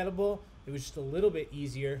perfectly gettable. It was just a little bit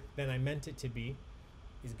easier than I meant it to be.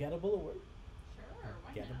 Is gettable a word? Sure,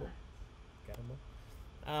 why Gettable. not?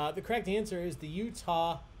 Gettable. The correct answer is the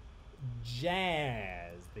Utah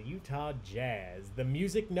Jazz. The Utah Jazz. The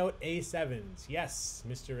Music Note A7s. Yes,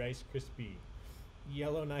 Mr. Rice Krispie.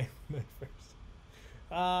 Yellow knife first.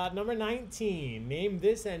 Number 19. Name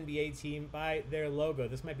this NBA team by their logo.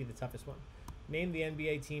 This might be the toughest one. Name the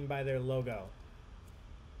NBA team by their logo.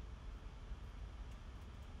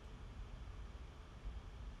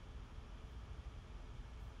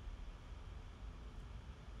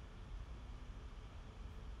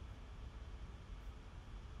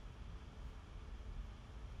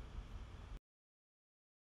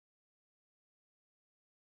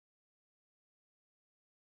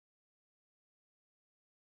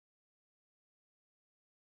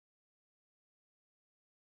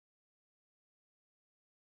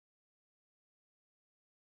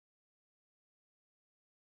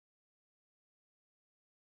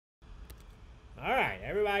 All right,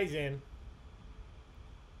 everybody's in.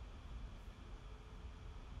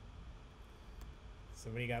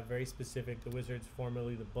 Somebody got very specific. The Wizards,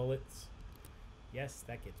 formerly the Bullets. Yes,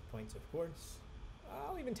 that gets points, of course.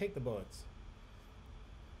 I'll even take the Bullets.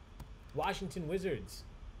 Washington Wizards.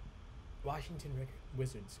 Washington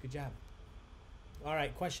Wizards. Good job. All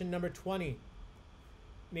right, question number 20.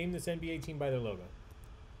 Name this NBA team by their logo.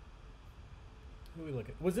 Who are we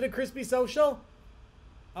looking at? Was it a Crispy Social?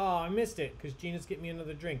 Oh, I missed it because Gina's getting me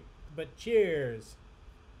another drink. But cheers.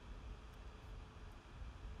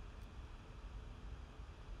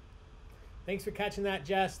 Thanks for catching that,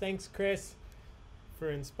 Jess. Thanks, Chris,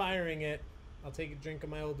 for inspiring it. I'll take a drink of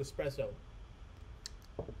my old espresso.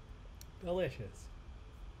 Delicious.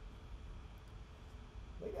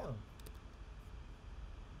 Lay down.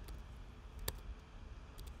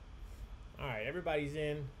 All right, everybody's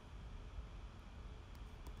in.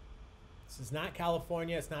 This is not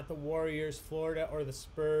California. It's not the Warriors, Florida, or the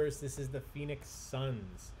Spurs. This is the Phoenix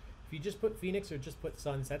Suns. If you just put Phoenix or just put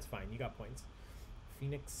Suns, that's fine. You got points.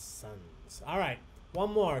 Phoenix Suns. All right.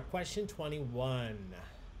 One more. Question 21.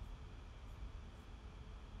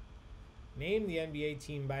 Name the NBA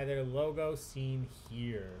team by their logo seen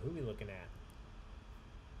here. Who are we looking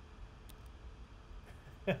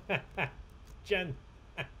at? Jen.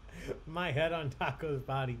 My head on Taco's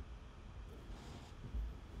body.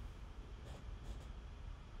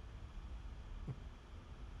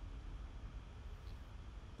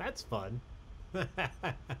 That's fun.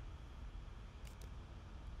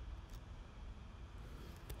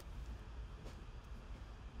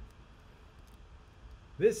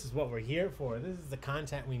 This is what we're here for. This is the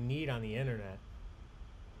content we need on the internet.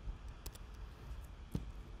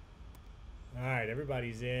 All right,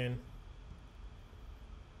 everybody's in.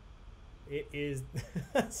 It is,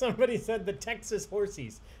 somebody said the Texas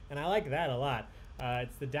Horsies, and I like that a lot.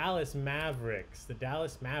 It's the Dallas Mavericks. The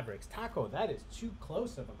Dallas Mavericks. Taco, that is too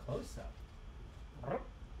close of a close-up.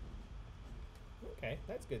 Okay,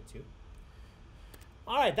 that's good too.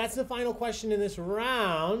 All right, that's the final question in this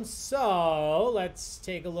round. So let's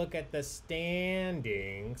take a look at the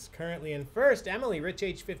standings. Currently in first, Emily, Rich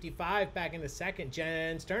H55 back into second,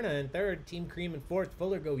 Jen Sterna in third, Team Cream in fourth,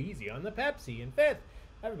 Fuller Go Easy on the Pepsi in fifth.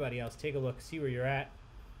 Everybody else, take a look, see where you're at.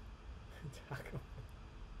 Taco.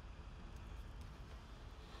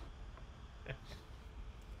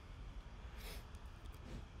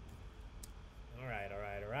 All right, all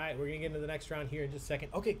right, all right. We're going to get into the next round here in just a second.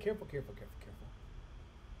 Okay, careful, careful, careful, careful.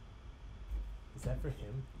 Is that for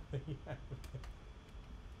him? Yeah.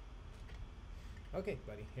 Okay,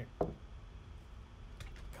 buddy, here. Come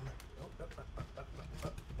on.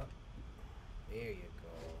 Up. There you go.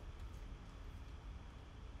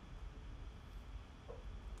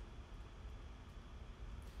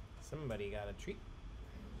 Somebody got a treat.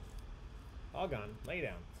 All gone. Lay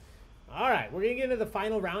down. All right, we're going to get into the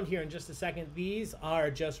final round here in just a second. These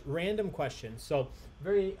are just random questions. So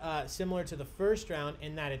very similar to the first round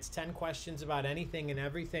in that it's 10 questions about anything and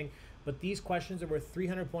everything. But these questions are worth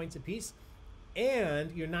 300 points apiece.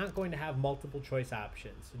 And you're not going to have multiple choice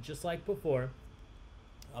options. So just like before,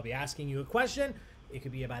 I'll be asking you a question. It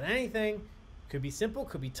could be about anything. Could be simple,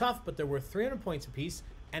 could be tough, but they're worth 300 points apiece.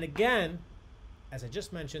 And again, as I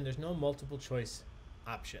just mentioned, there's no multiple choice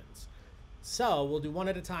options. So we'll do one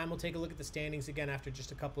at a time. We'll take a look at the standings again after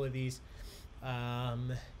just a couple of these.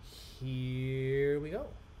 Here we go.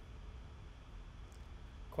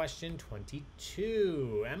 Question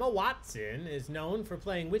 22. Emma Watson is known for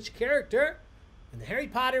playing which character in the Harry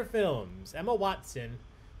Potter films? Emma Watson,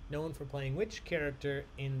 known for playing which character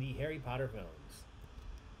in the Harry Potter films?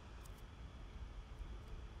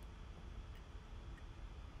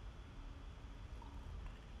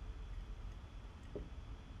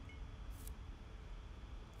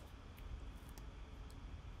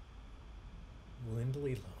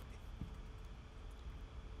 Lindley Logan.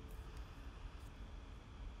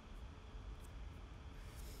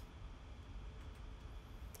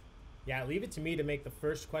 Yeah, leave it to me to make the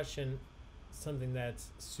first question something that's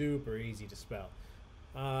super easy to spell.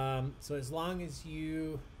 So as long as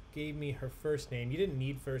you gave me her first name, you didn't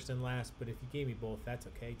need first and last, but if you gave me both, that's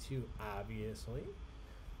okay too, obviously.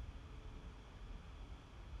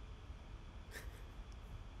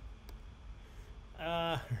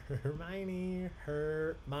 Hermione.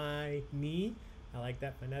 I like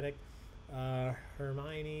that phonetic.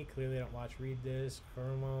 Hermione. Clearly, I don't read this.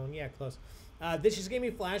 Hermione. Yeah, close. This just gave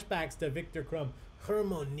me flashbacks to Victor Crumb.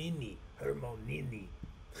 Hermonini. Hermione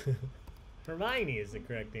is the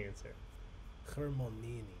correct answer.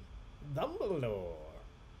 Hermonini. Dumbledore.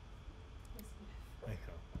 I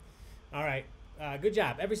know. All right. Good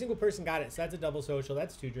job. Every single person got it. So that's a double social.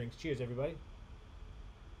 That's 2 drinks. Cheers, everybody.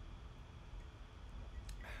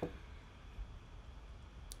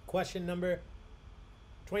 Question number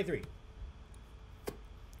 23.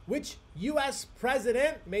 Which U.S.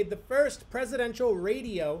 president made the first presidential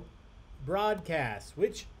radio broadcast?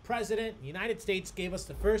 Which president, United States, gave us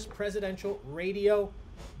the first presidential radio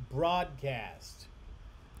broadcast?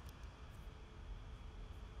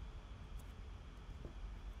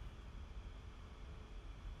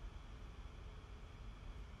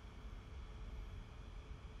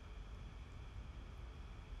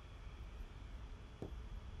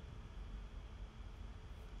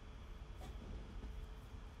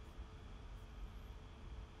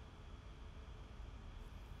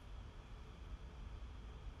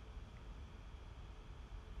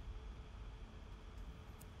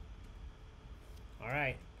 All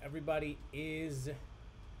right, everybody is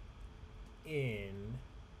in.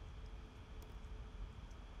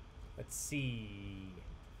 Let's see.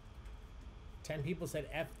 10 people said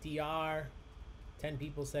FDR. 10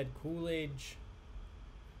 people said Coolidge.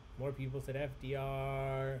 More people said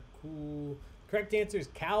FDR. Cool. Correct answer is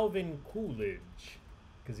Calvin Coolidge,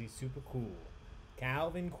 because he's super cool.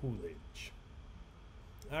 Calvin Coolidge.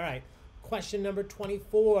 All right, question number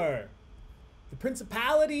 24. The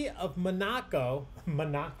Principality of Monaco.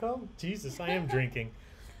 Monaco? Jesus, I am drinking.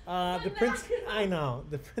 I know.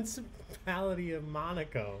 The Principality of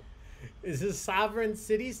Monaco is a sovereign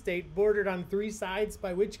city-state bordered on 3 sides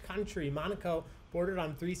by which country? Monaco bordered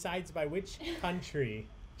on 3 sides by which country?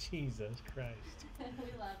 Jesus Christ. We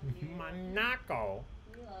love you. Monaco.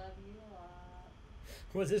 We love you a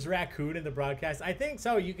lot. Was this raccoon in the broadcast? I think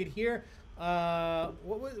so. You could hear,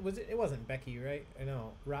 what was it? It wasn't Becky, right? I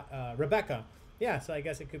know. Rebecca. Yeah, so I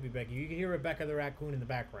guess it could be Becky. You can hear Rebecca the raccoon in the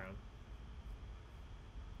background.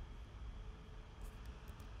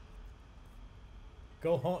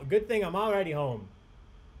 Go home. Good thing I'm already home.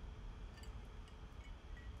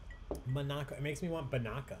 Monaco. It makes me want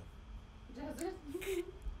Banaka. Does it?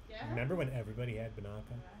 Yeah. Remember when everybody had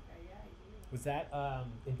Banaka? Yeah, I do. Was that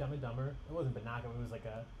in Dumb and Dumber? It wasn't Banaka. It was like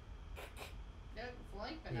a. Yeah, it's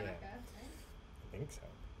like Banaka, right? I think so.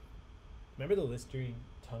 Remember the Listerine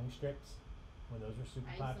tongue strips when those were super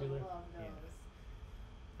popular? I used to love those.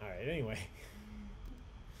 Yeah. All right. Anyway.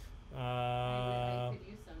 I could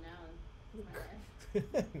use some now in my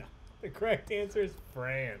life. No, the correct answer is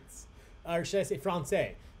France. Or should I say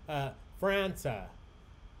Francais? France.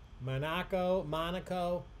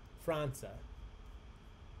 Monaco, France.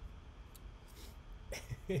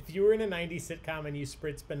 If you were in a 90s sitcom and you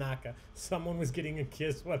spritzed Banaka, someone was getting a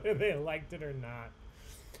kiss whether they liked it or not.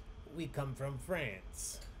 We come from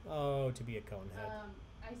France. Oh, to be a conehead.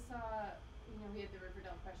 I saw, we had the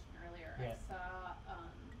Riverdale question earlier. Yeah. I saw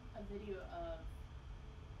a video of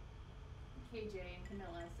KJ and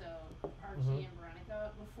Camilla, so Archie and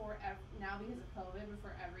Veronica, now because of COVID,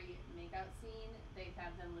 before every makeout scene, they've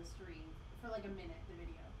had them Listerine for like a minute, the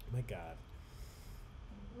video. Oh my God.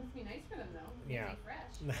 It must be nice for them though. Yeah.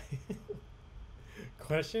 Stay fresh.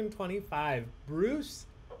 Question 25. Bruce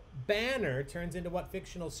Banner turns into what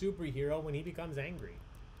fictional superhero when he becomes angry?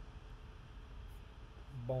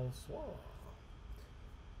 Bonsoir.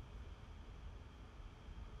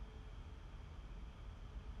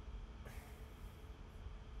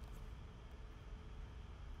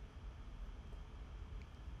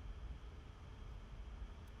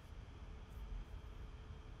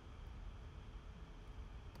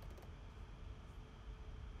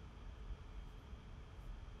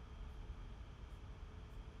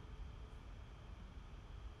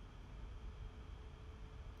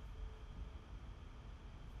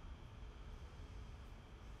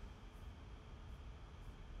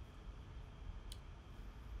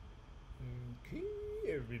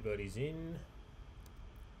 Okay, everybody's in.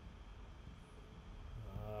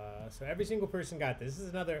 So every single person got this. This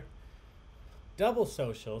is another double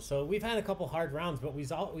social. So we've had a couple hard rounds, but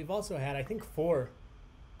we've also had, I think, 4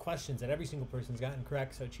 questions that every single person's gotten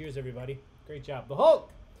correct. So cheers, everybody. Great job. The Hulk!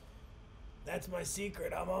 That's my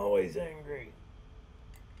secret. I'm always angry.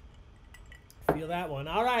 Feel that one.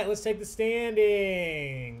 All right, let's take the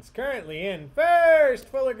standings. Currently in first,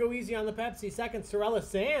 Fuller go easy on the Pepsi. Second, Sorella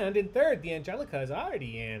Sand. In third, the Angelica is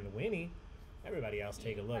already in. Winnie. Everybody else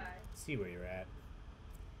take a look. See where you're at.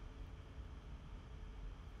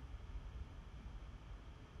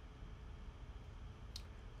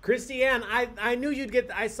 Christiane, I knew you'd get...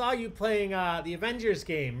 I saw you playing the Avengers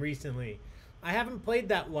game recently. I haven't played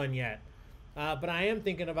that one yet. But I am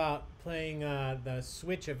thinking about playing the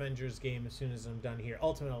Switch Avengers game as soon as I'm done here.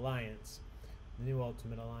 Ultimate Alliance. The new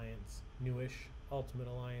Ultimate Alliance. Newish Ultimate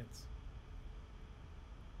Alliance.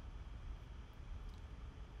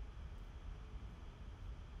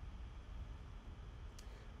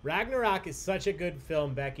 Ragnarok is such a good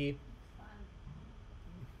film, Becky.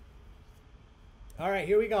 All right,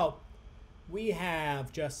 here we go. We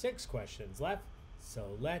have just 6 questions left,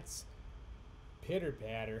 so let's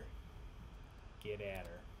pitter-patter. Get at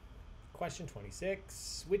her. Question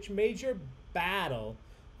 26. Which major battle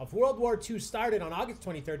of World War II started on August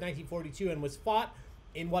 23rd, 1942 and was fought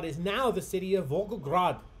in what is now the city of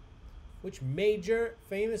Volgograd? Which major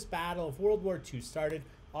famous battle of World War II started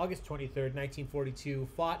August 23rd, 1942,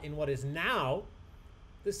 fought in what is now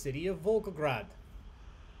the city of Volgograd?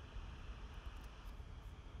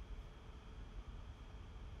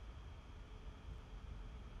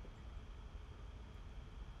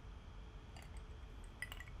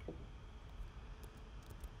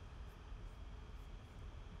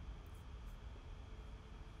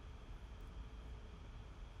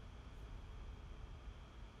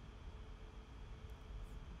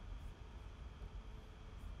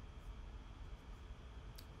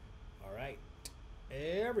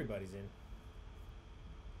 Everybody's in.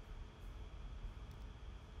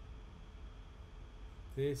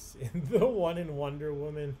 This the one in Wonder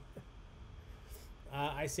Woman.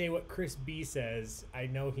 I say what Chris B says. I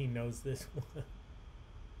know he knows this one.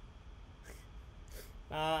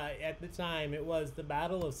 At the time, it was the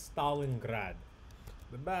Battle of Stalingrad.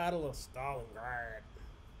 The Battle of Stalingrad.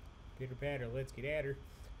 Pitter patter, let's get at her.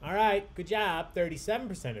 All right, good job.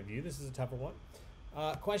 37% of you. This is a tougher one.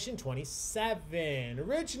 Question 27.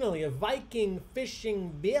 Originally a Viking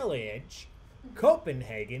fishing village,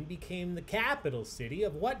 Copenhagen became the capital city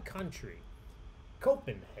of what country?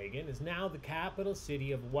 Copenhagen is now the capital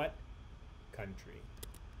city of what country?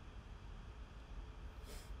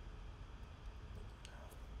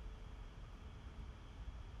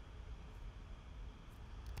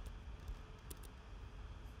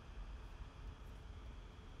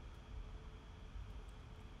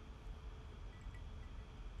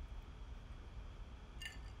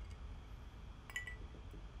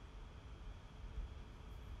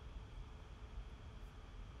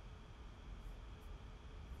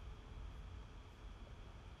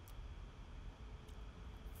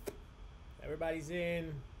 Everybody's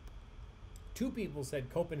in. 2 people said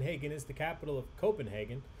Copenhagen is the capital of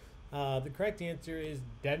Copenhagen. The correct answer is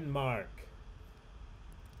Denmark.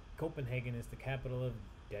 Copenhagen is the capital of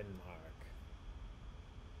Denmark.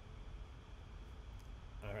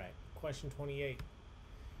 All right, question 28.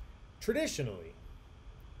 Traditionally,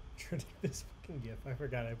 this fucking gif, I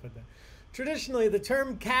forgot I put that. Traditionally, the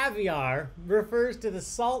term caviar refers to the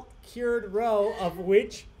salt-cured roe of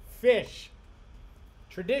which fish?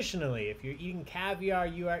 Traditionally, if you're eating caviar,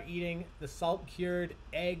 you are eating the salt-cured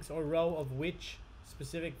eggs or roe of which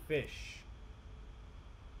specific fish?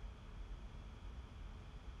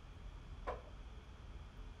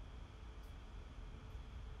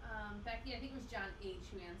 Becky, I think it was John H.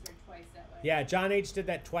 who answered twice that way. Yeah, John H. did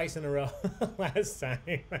that twice in a row last time.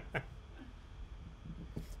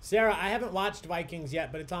 Sarah, I haven't watched Vikings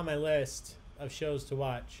yet, but it's on my list of shows to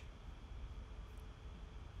watch.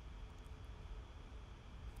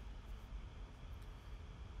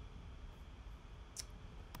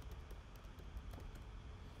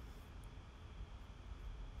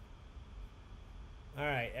 All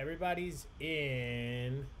right, everybody's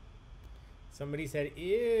in. Somebody said,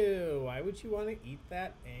 ew, why would you want to eat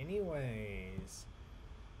that anyways?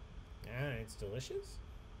 It's delicious.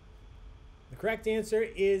 The correct answer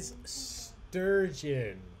is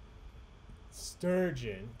sturgeon.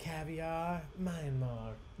 Sturgeon. Caviar.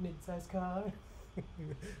 Myanmar. Mid-sized car.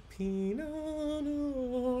 Pinot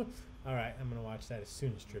Noir. All right, I'm going to watch that as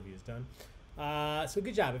soon as trivia is done. So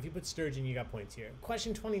good job. If you put sturgeon, you got points here.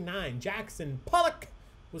 Question 29. Jackson Pollock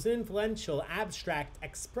was an influential abstract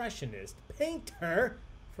expressionist painter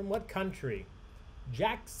from what country?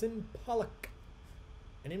 Jackson Pollock,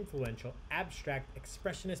 an influential abstract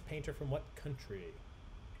expressionist painter from what country?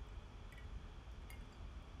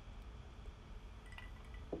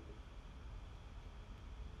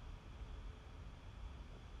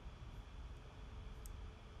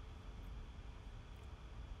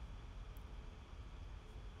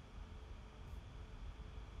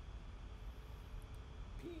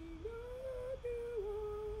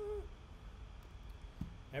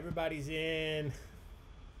 Everybody's in.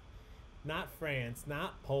 Not France,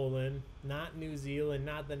 not Poland, not New Zealand,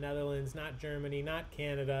 not the Netherlands, not Germany, not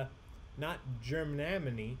Canada, not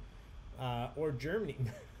Germany, or Germany.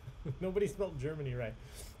 Nobody spelled Germany right.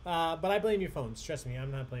 But I blame your phones. Trust me,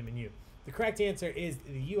 I'm not blaming you. The correct answer is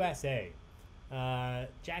the USA.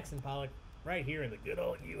 Jackson Pollock, right here in the good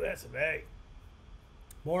old USA.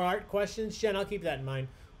 More art questions? Jen, I'll keep that in mind.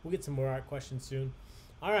 We'll get some more art questions soon.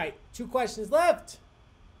 All right, 2 questions left.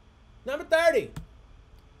 Number 30.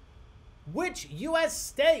 Which U.S.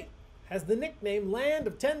 state has the nickname Land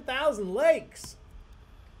of 10,000 Lakes?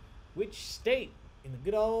 Which state in the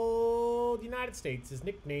good old United States is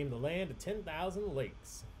nicknamed the Land of 10,000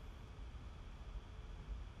 Lakes?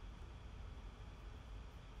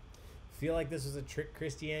 Feel like this was a trick,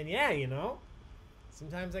 Christiane? Yeah, you know.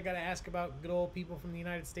 Sometimes I got to ask about good old people from the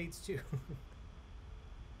United States, too.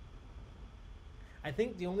 I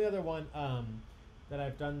think the only other one that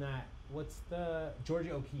I've done that, what's the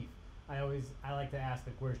Georgia O'Keeffe? I like to ask,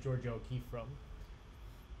 like, where's Georgia O'Keeffe from?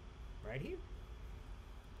 Right here.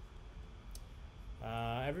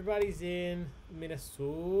 Everybody's in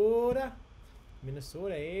Minnesota.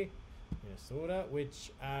 Minnesota, eh? Minnesota,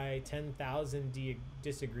 which I 10,000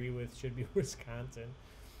 disagree with. Should be Wisconsin.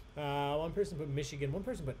 One person put Michigan. One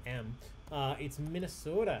person put M. It's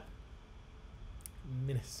Minnesota.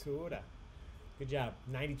 Minnesota. Good job.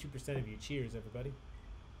 92% of you. Cheers, everybody.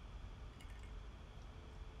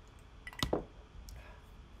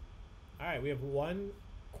 All right, we have 1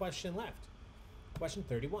 question left. Question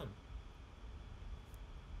 31.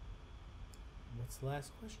 What's the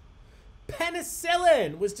last question?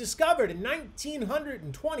 Penicillin was discovered in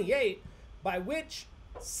 1928 by which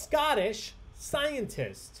Scottish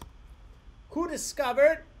scientist? Who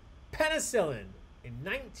discovered penicillin in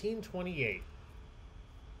 1928?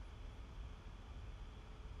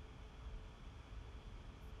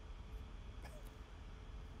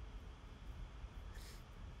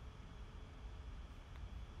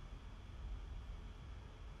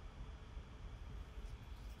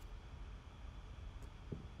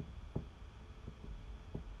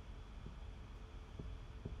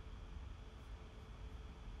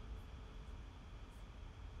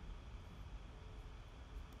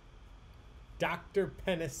 Dr.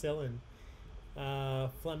 Penicillin.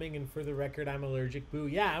 Fleming, and for the record, I'm allergic. Boo.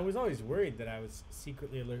 Yeah, I was always worried that I was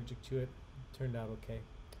secretly allergic to it. Turned out okay.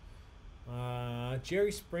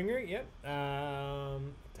 Jerry Springer. Yep.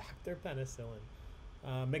 Dr. Penicillin.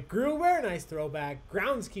 McGruber. Nice throwback.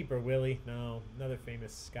 Groundskeeper Willie. No, another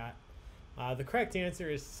famous Scot. The correct answer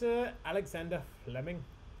is Sir Alexander Fleming.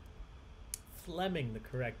 Fleming the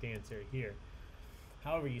correct answer here.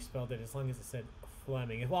 However you spelled it, as long as it said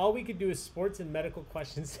Fleming. If all we could do is sports and medical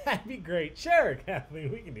questions, that'd be great. Sure,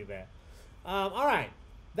 Kathleen, we can do that. All right.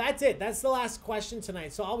 That's it. That's the last question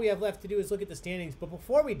tonight. So all we have left to do is look at the standings. But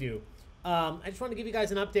before we do, I just want to give you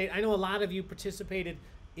guys an update. I know a lot of you participated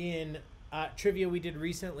in trivia we did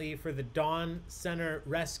recently for the Dawn Center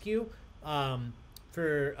Rescue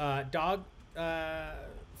for dog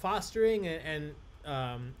fostering and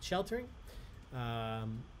sheltering.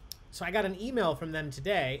 So I got an email from them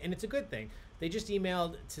today, and it's a good thing. They just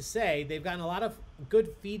emailed to say they've gotten a lot of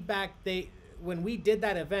good feedback. When we did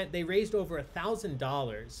that event, they raised over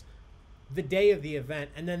 $1,000 the day of the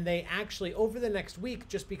event, and then they actually, over the next week,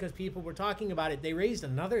 just because people were talking about it, they raised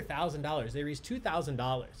another $1,000. They raised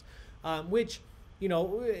 $2,000, which, you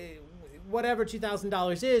know, whatever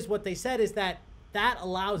 $2,000 is, what they said is that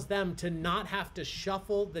allows them to not have to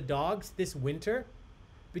shuffle the dogs this winter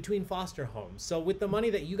between foster homes. So with the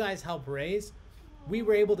money that you guys help raise, we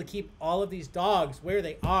were able to keep all of these dogs where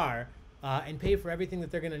they are and pay for everything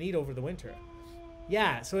that they're going to need over the winter.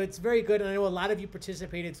 Yeah, so it's very good, and I know a lot of you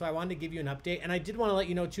participated, so I wanted to give you an update. And I did want to let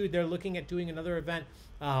you know, too, they're looking at doing another event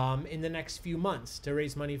in the next few months to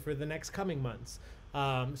raise money for the next coming months.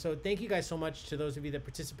 So thank you guys so much to those of you that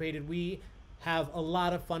participated. We have a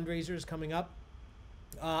lot of fundraisers coming up.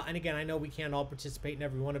 And again, I know we can't all participate in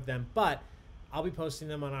every one of them, but I'll be posting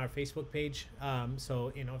them on our Facebook page.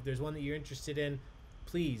 So, you know, if there's one that you're interested in,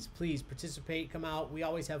 please participate, come out. We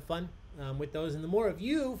always have fun with those. And the more of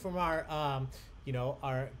you from our, you know,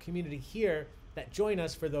 our community here that join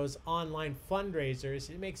us for those online fundraisers,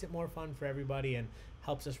 it makes it more fun for everybody and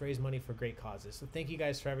helps us raise money for great causes. So thank you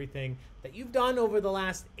guys for everything that you've done over the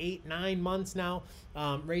last 8-9 months now,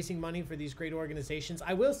 raising money for these great organizations.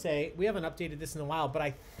 I will say, we haven't updated this in a while, but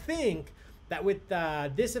I think that with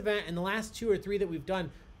this event and the last 2 or 3 that we've done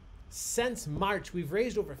since March, we've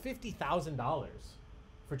raised over $50,000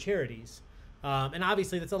 for charities. And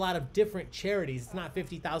obviously that's a lot of different charities. It's not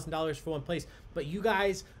 $50,000 for one place, but you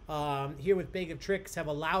guys here with Baig of Tricks have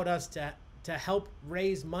allowed us to help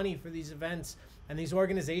raise money for these events and these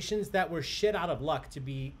organizations that were shit out of luck, to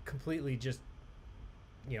be completely just,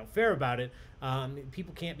 you know, fair about it.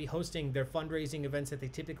 People can't be hosting their fundraising events that they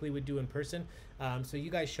typically would do in person. So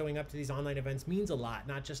you guys showing up to these online events means a lot,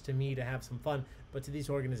 not just to me to have some fun, but to these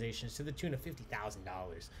organizations to the tune of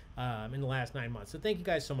 $50,000 in the last 9 months. So thank you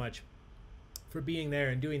guys so much for being there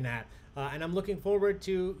and doing that. And I'm looking forward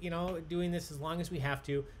to, you know, doing this as long as we have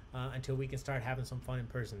to until we can start having some fun in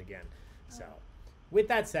person again. So with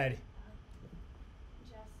that said,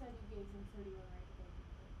 Jess said you gave them 31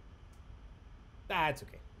 that's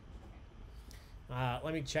okay.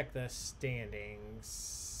 Let me check the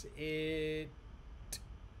standings.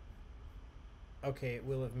 Okay, it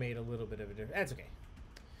will have made a little bit of a difference. That's okay.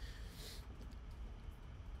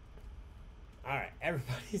 All right,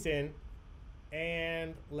 everybody's in.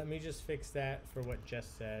 And let me just fix that for what Jess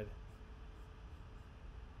said.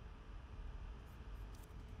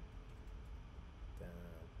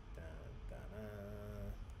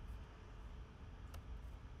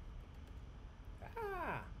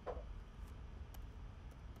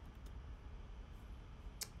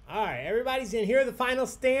 All right, everybody's in. Here are the final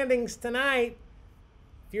standings tonight.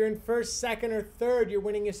 If you're in first, second, or third, you're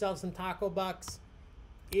winning yourself some Taco Bucks.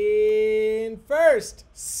 In first,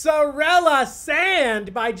 Sorella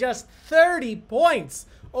Sand by just 30 points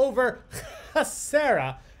over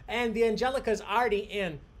Sarah. And the Angelicas, Artie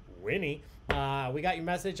and Winnie. We got your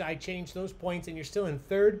message. I changed those points, and you're still in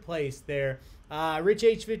third place there. Rich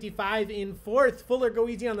H55 in fourth. Fuller Go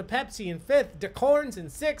Easy on the Pepsi in fifth. DeCorns in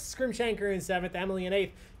sixth. Scrimshanker in seventh. Emily in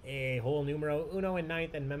eighth. A whole numero uno in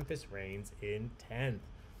ninth. And Memphis Reigns in 10th.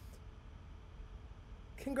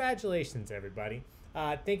 Congratulations, everybody.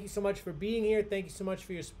 Thank you so much for being here. Thank you so much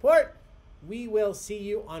for your support. We will see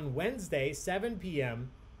you on Wednesday, 7 p.m.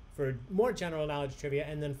 for more general knowledge trivia.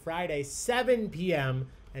 And then Friday, 7 p.m.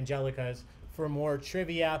 Angelicas for more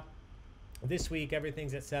trivia. This week,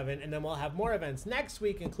 everything's at 7. And then we'll have more events next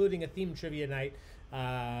week, including a themed trivia night,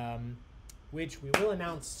 which we will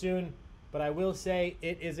announce soon. But I will say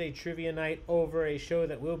it is a trivia night over a show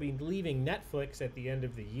that will be leaving Netflix at the end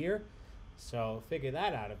of the year. So figure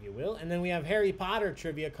that out if you will. And then we have Harry Potter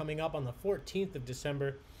trivia coming up on the 14th of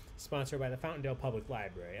December, sponsored by the Fountaindale Public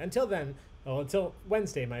Library. Until then, until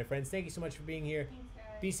Wednesday, my friends, thank you so much for being here. Thanks,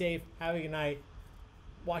 guys. Be safe. Have a good night.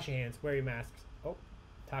 Wash your hands. Wear your masks. Oh,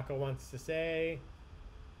 Taco wants to say...